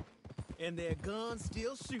shining, and their guns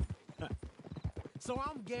still shooting. So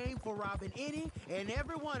I'm game for robbing any and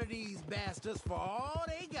every one of these bastards for all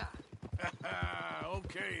they got.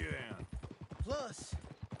 Okay, then. Plus,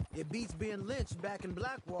 it beats being lynched back in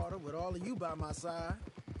Blackwater with all of you by my side.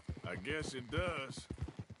 I guess it does.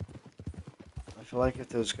 I feel like if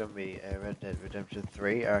there's going to be a Red Dead Redemption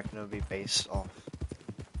 3, I reckon it'll be based off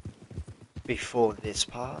before this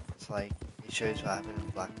part. It's like, it shows what happened in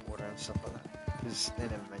Blackwater and stuff like that. Because they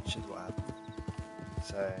never mentioned what happened.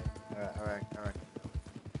 So, I reckon.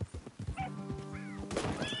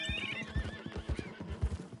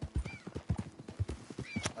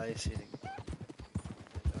 I see it.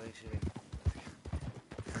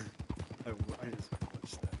 I just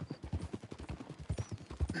watched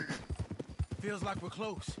that. Feels like we're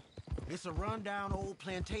close. It's a rundown old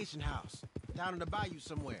plantation house, down in the bayou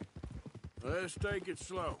somewhere. Let's take it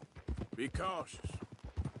slow. Be cautious.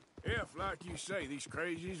 If, like you say, these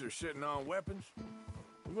crazies are sitting on weapons,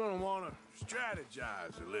 we're gonna want to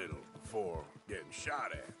strategize a little before getting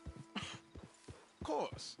shot at. Of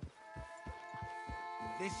course.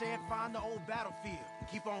 They said find the old battlefield and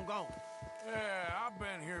keep on going. Yeah, I've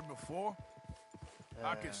been here before.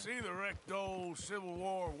 I can see the wrecked old Civil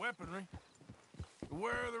War weaponry.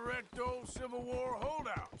 Where are the wrecked old Civil War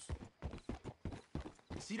holdouts?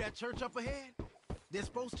 See that church up ahead? They're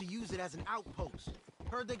supposed to use it as an outpost.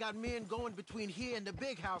 Heard they got men going between here and the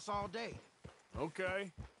big house all day.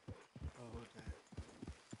 Okay.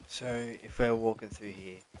 So, if we're walking through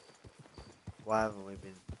here, why haven't we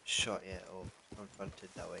been shot yet or confronted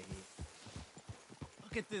that way here?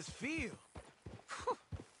 Look at this field.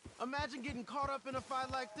 Imagine getting caught up in a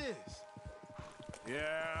fight like this.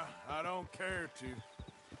 Yeah, I don't care to.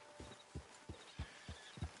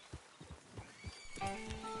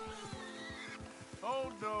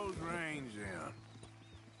 Hold those reins in.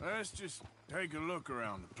 Let's just take a look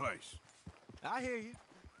around the place. I hear you.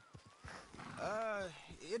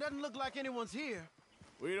 It doesn't look like anyone's here.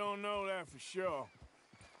 We don't know that for sure.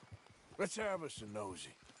 Let's have us a nosy.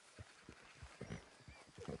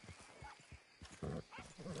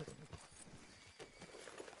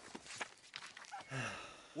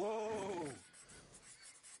 Whoa!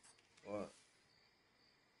 What?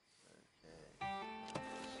 Okay.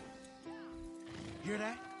 Hear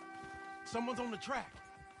that? Someone's on the track.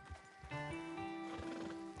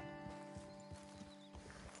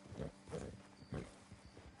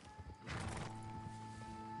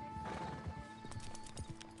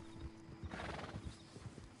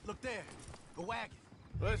 Look there, a wagon.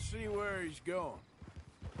 Let's see where he's going.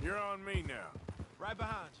 You're on me now. Right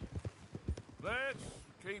behind you. Let's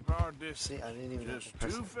keep our distance. See, I didn't even Just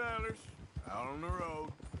two fellers out on the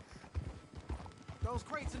road. Those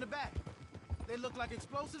crates in the back, they look like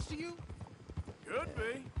explosives to you? Could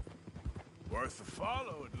be. Worth a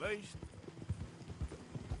follow, at least.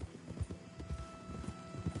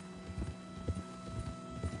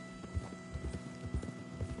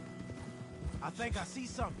 I think I see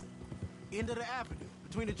something. End of the avenue,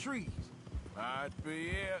 between the trees. Might be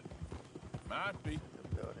it. Might be.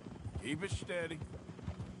 Keep it steady.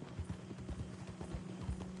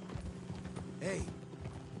 Hey,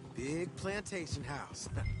 big plantation house.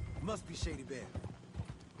 Must be Shady Bear.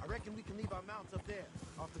 I reckon we can leave our mounts up there,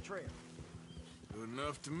 off the trail. Good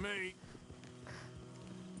enough to me.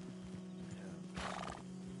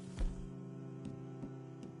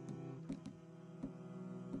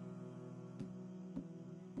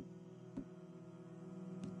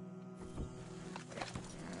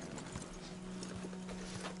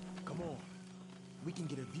 Come on. We can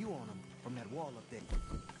get a view on them from that wall up there.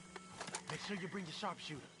 Make sure you bring your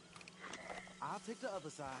sharpshooter. I'll take the other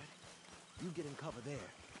side. You get in cover there.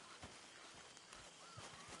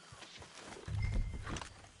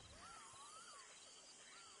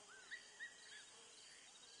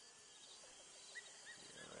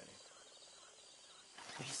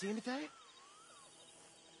 Do you see anything?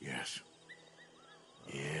 Yes.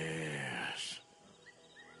 Yes.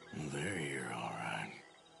 They're here, all right.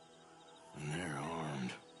 And they're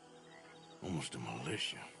armed. Almost a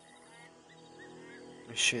militia.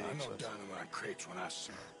 Shit, I know dynamite crates when I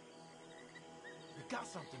see them. You got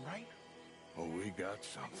something, right? Oh, we got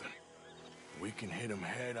something. We can hit them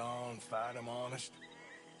head on, fight them honest.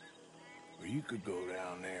 Or you could go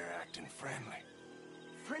down there acting friendly.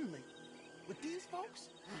 Friendly? With these folks?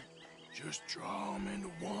 Just draw them into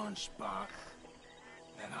one spot,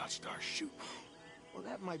 then I'll start shooting. Well,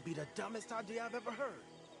 that might be the dumbest idea I've ever heard.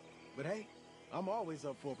 But hey, I'm always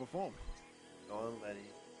up for a performance. Go on, Letty.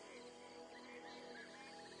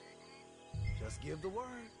 Just give the word.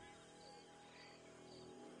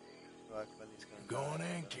 Like Letty's gonna Going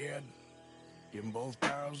in, kid. Give them both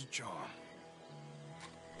barrels a charm.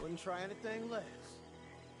 Wouldn't try anything less.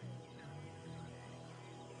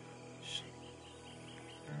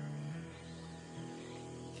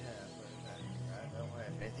 Yeah, I'll put it back, right? Don't worry.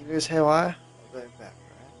 If anything goes haywire, I'll go back,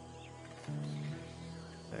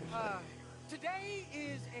 right? Today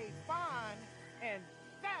is a fine and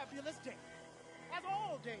fabulous day, as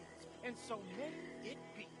all days, and so may it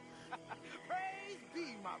be. Praise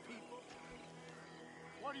be, my people.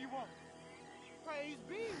 What do you want? Praise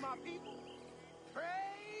be, my people.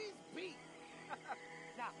 Praise be.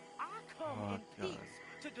 Now, I come in peace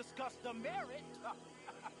to discuss the merit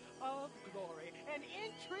of glory and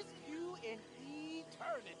interest you in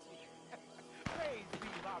eternity. Praise be,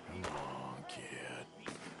 my people. Come on, kid.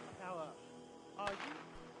 Now, are you?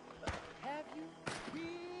 Have you?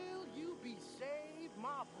 Will you be saved,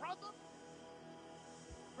 my brother?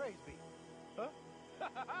 Praise be. Huh?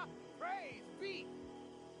 Praise be.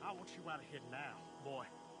 I want you out of here now, boy.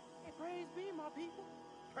 Hey, praise be, my people.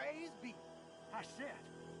 Praise be. I said.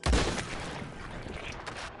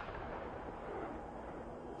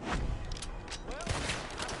 Well,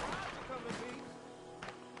 I tried to come in peace.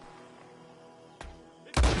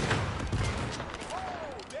 Oh,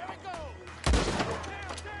 there it goes.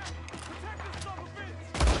 Down, down. Protect this son of a bitch.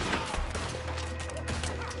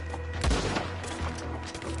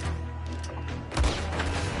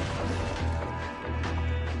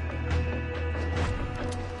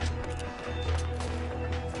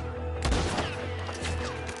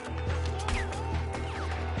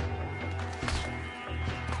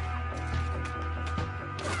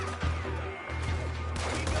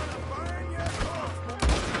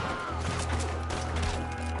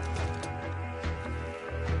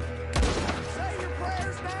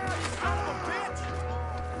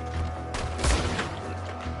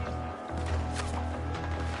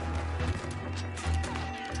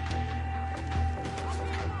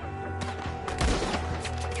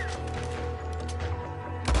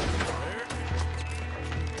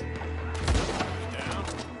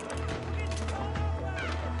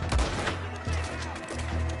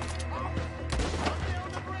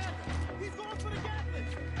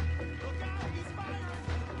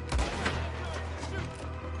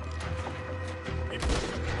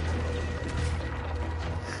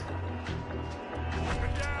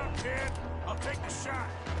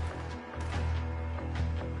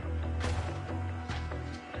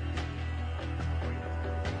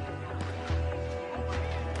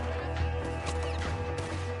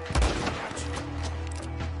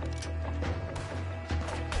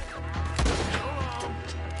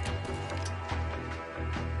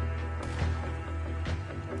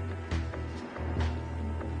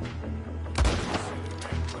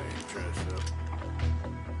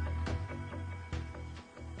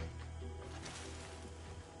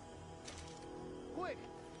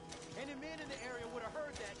 Any men in the area would have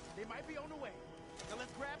heard that. They might be on the way. Now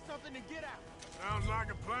let's grab something and get out. Sounds like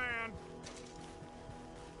a plan.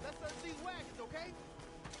 Let's search these wagons, okay?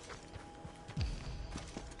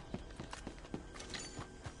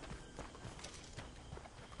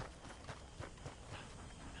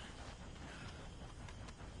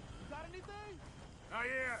 Got anything? Not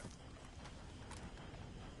yet.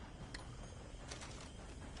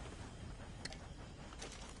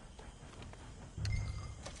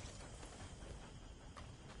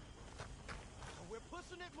 We're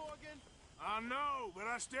pushing it, Morgan. I know, but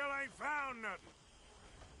I still ain't found nothing.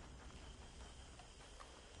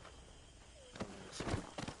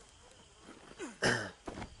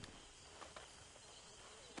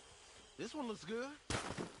 This one looks good.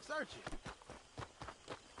 Search it.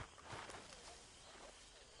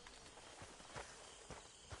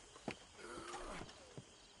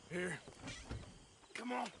 Here.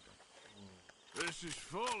 Come on. This is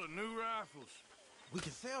full of new rifles. We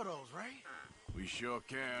can sell those, right? We sure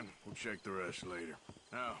can. We'll check the rest later.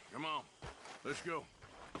 Now, come on. Let's go.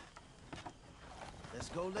 Let's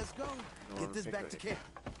go, let's go. Get this back to camp.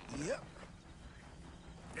 Yep.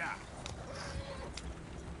 Yeah.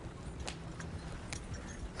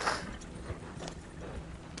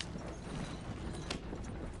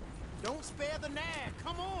 Don't spare the nag.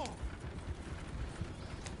 Come on.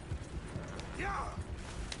 Yeah.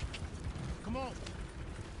 Come on.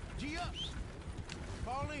 G up.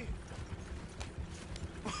 Fall in.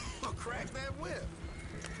 Crack that whip.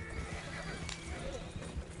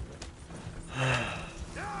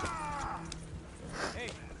 Hey,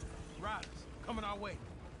 riders, coming our way.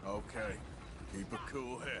 Okay. Keep a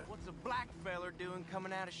cool head. What's a black feller doing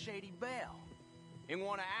coming out of Shady Belle? In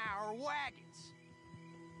one of our wagons?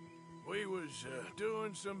 We was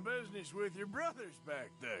doing some business with your brothers back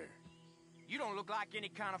there. You don't look like any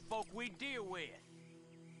kind of folk we deal with.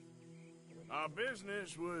 Our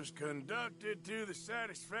business was conducted to the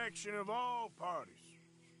satisfaction of all parties.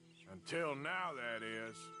 Until now, that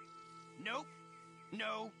is. Nope.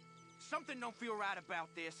 No. Something don't feel right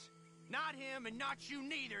about this. Not him and not you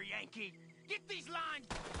neither, Yankee. Get these lines...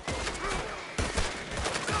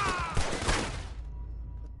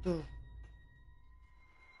 What the...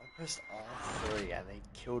 I pressed R3 and they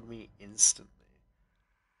killed me instantly.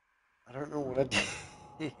 I don't know what I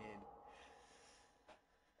did.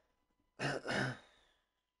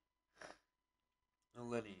 Well,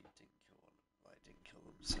 Lenny didn't kill one. I didn't kill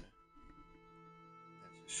them, so that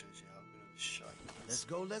just shows you how good of a shot he is. Let's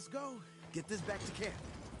go, let's go. Get this back to camp.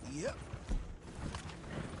 Yep.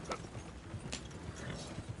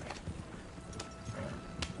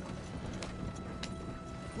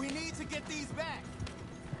 We need to get these back.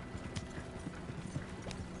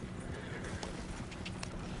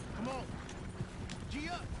 Come on. G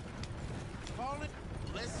up. Fall it.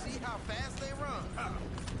 Let's see how fast they run. Right.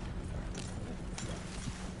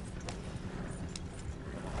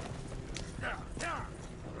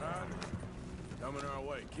 Coming our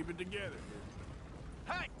way. Keep it together.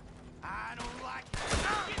 Hey! I don't like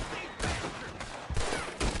that. Get these bastards!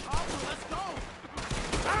 Oh, let's go!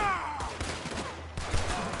 Ah!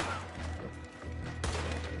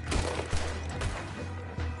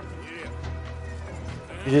 Yeah.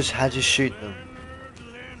 You just had to shoot them.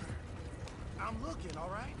 I'm looking, all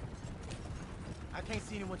right? I can't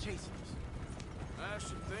see anyone chasing us. I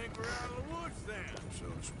should think we're out of the woods then, so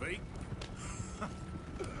to speak.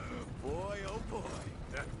 Boy, oh boy.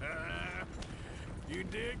 You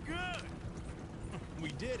did good. We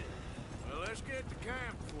did it. Well, let's get to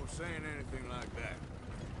camp before saying anything like that.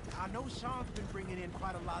 I know Sean's been bringing in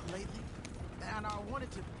quite a lot lately, and I wanted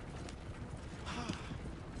to...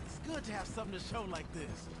 It's good to have something to show like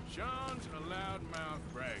this. Sean's a loudmouth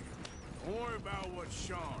bragger. Don't worry about what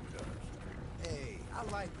Sean does. Hey, I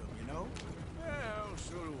like him, you know? Well,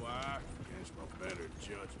 so do I. Against my better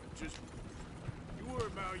judgment. Just, you worry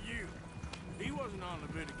about you. He wasn't on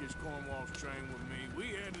Leviticus Cornwall's train with me.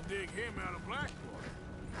 We had to dig him out of Blackwater.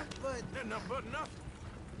 But... nothing.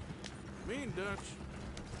 Me and Dutch,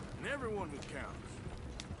 and everyone who counts.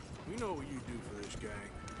 We know what you do for this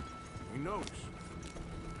gang. We notice.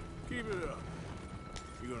 Keep it up.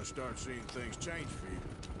 You're gonna start seeing things change for you.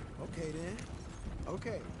 Okay, then.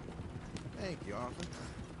 Okay. Thank you, Arthur.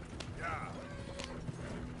 Yeah.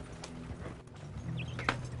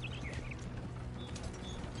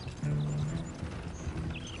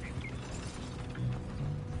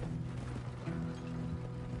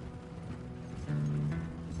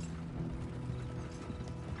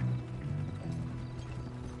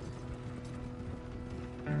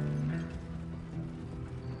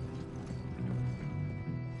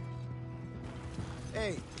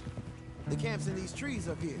 Hey, the camp's lives in these trees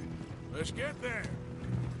up here. Let's get there.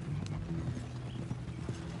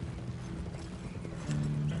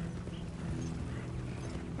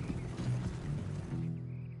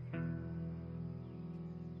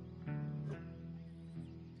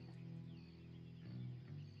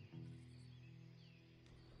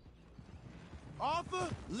 Arthur,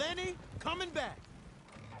 Lenny, coming back.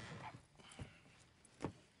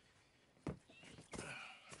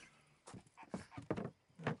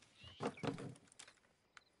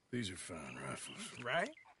 These are fine rifles. Right?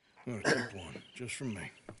 I'm gonna keep one, just for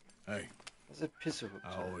me. Hey. That's a piss of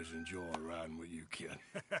I always enjoy riding with you, kid.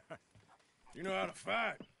 You know how to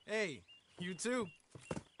fight. Hey, you too.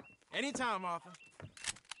 Anytime, Arthur.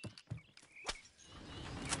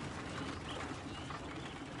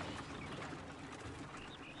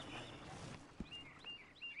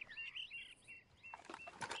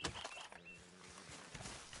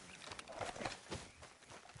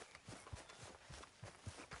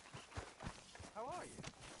 How are you?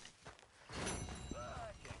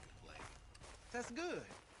 I can't complain. That's good.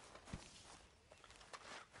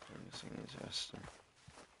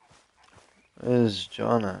 Where's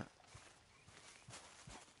John at?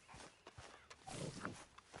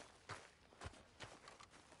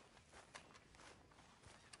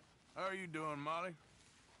 How are you doing, Molly?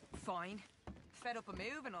 Fine. Fed up of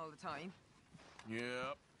moving all the time.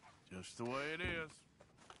 Yep, just the way it is.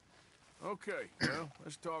 Okay, well,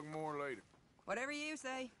 let's talk more later. Whatever you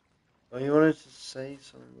say. Oh, you wanted to say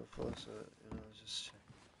something before, so, you know, just check.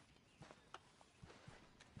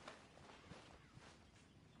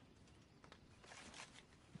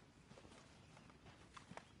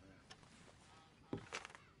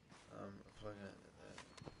 Plugging it into there.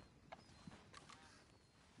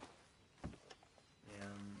 Yeah,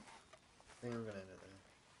 I think I'm gonna end it there.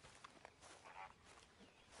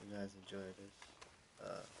 If you guys enjoyed this,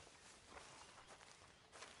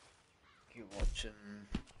 keep watching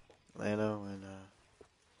Lano and,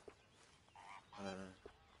 I don't know.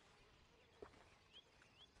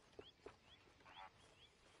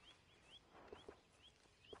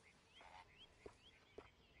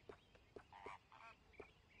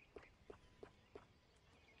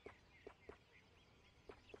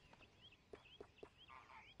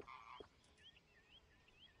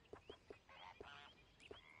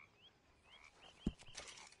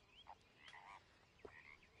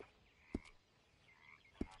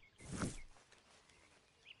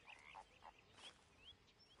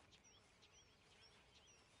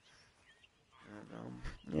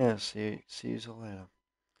 Yeah, see you all later.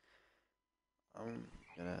 I'm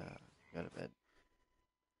gonna go to bed.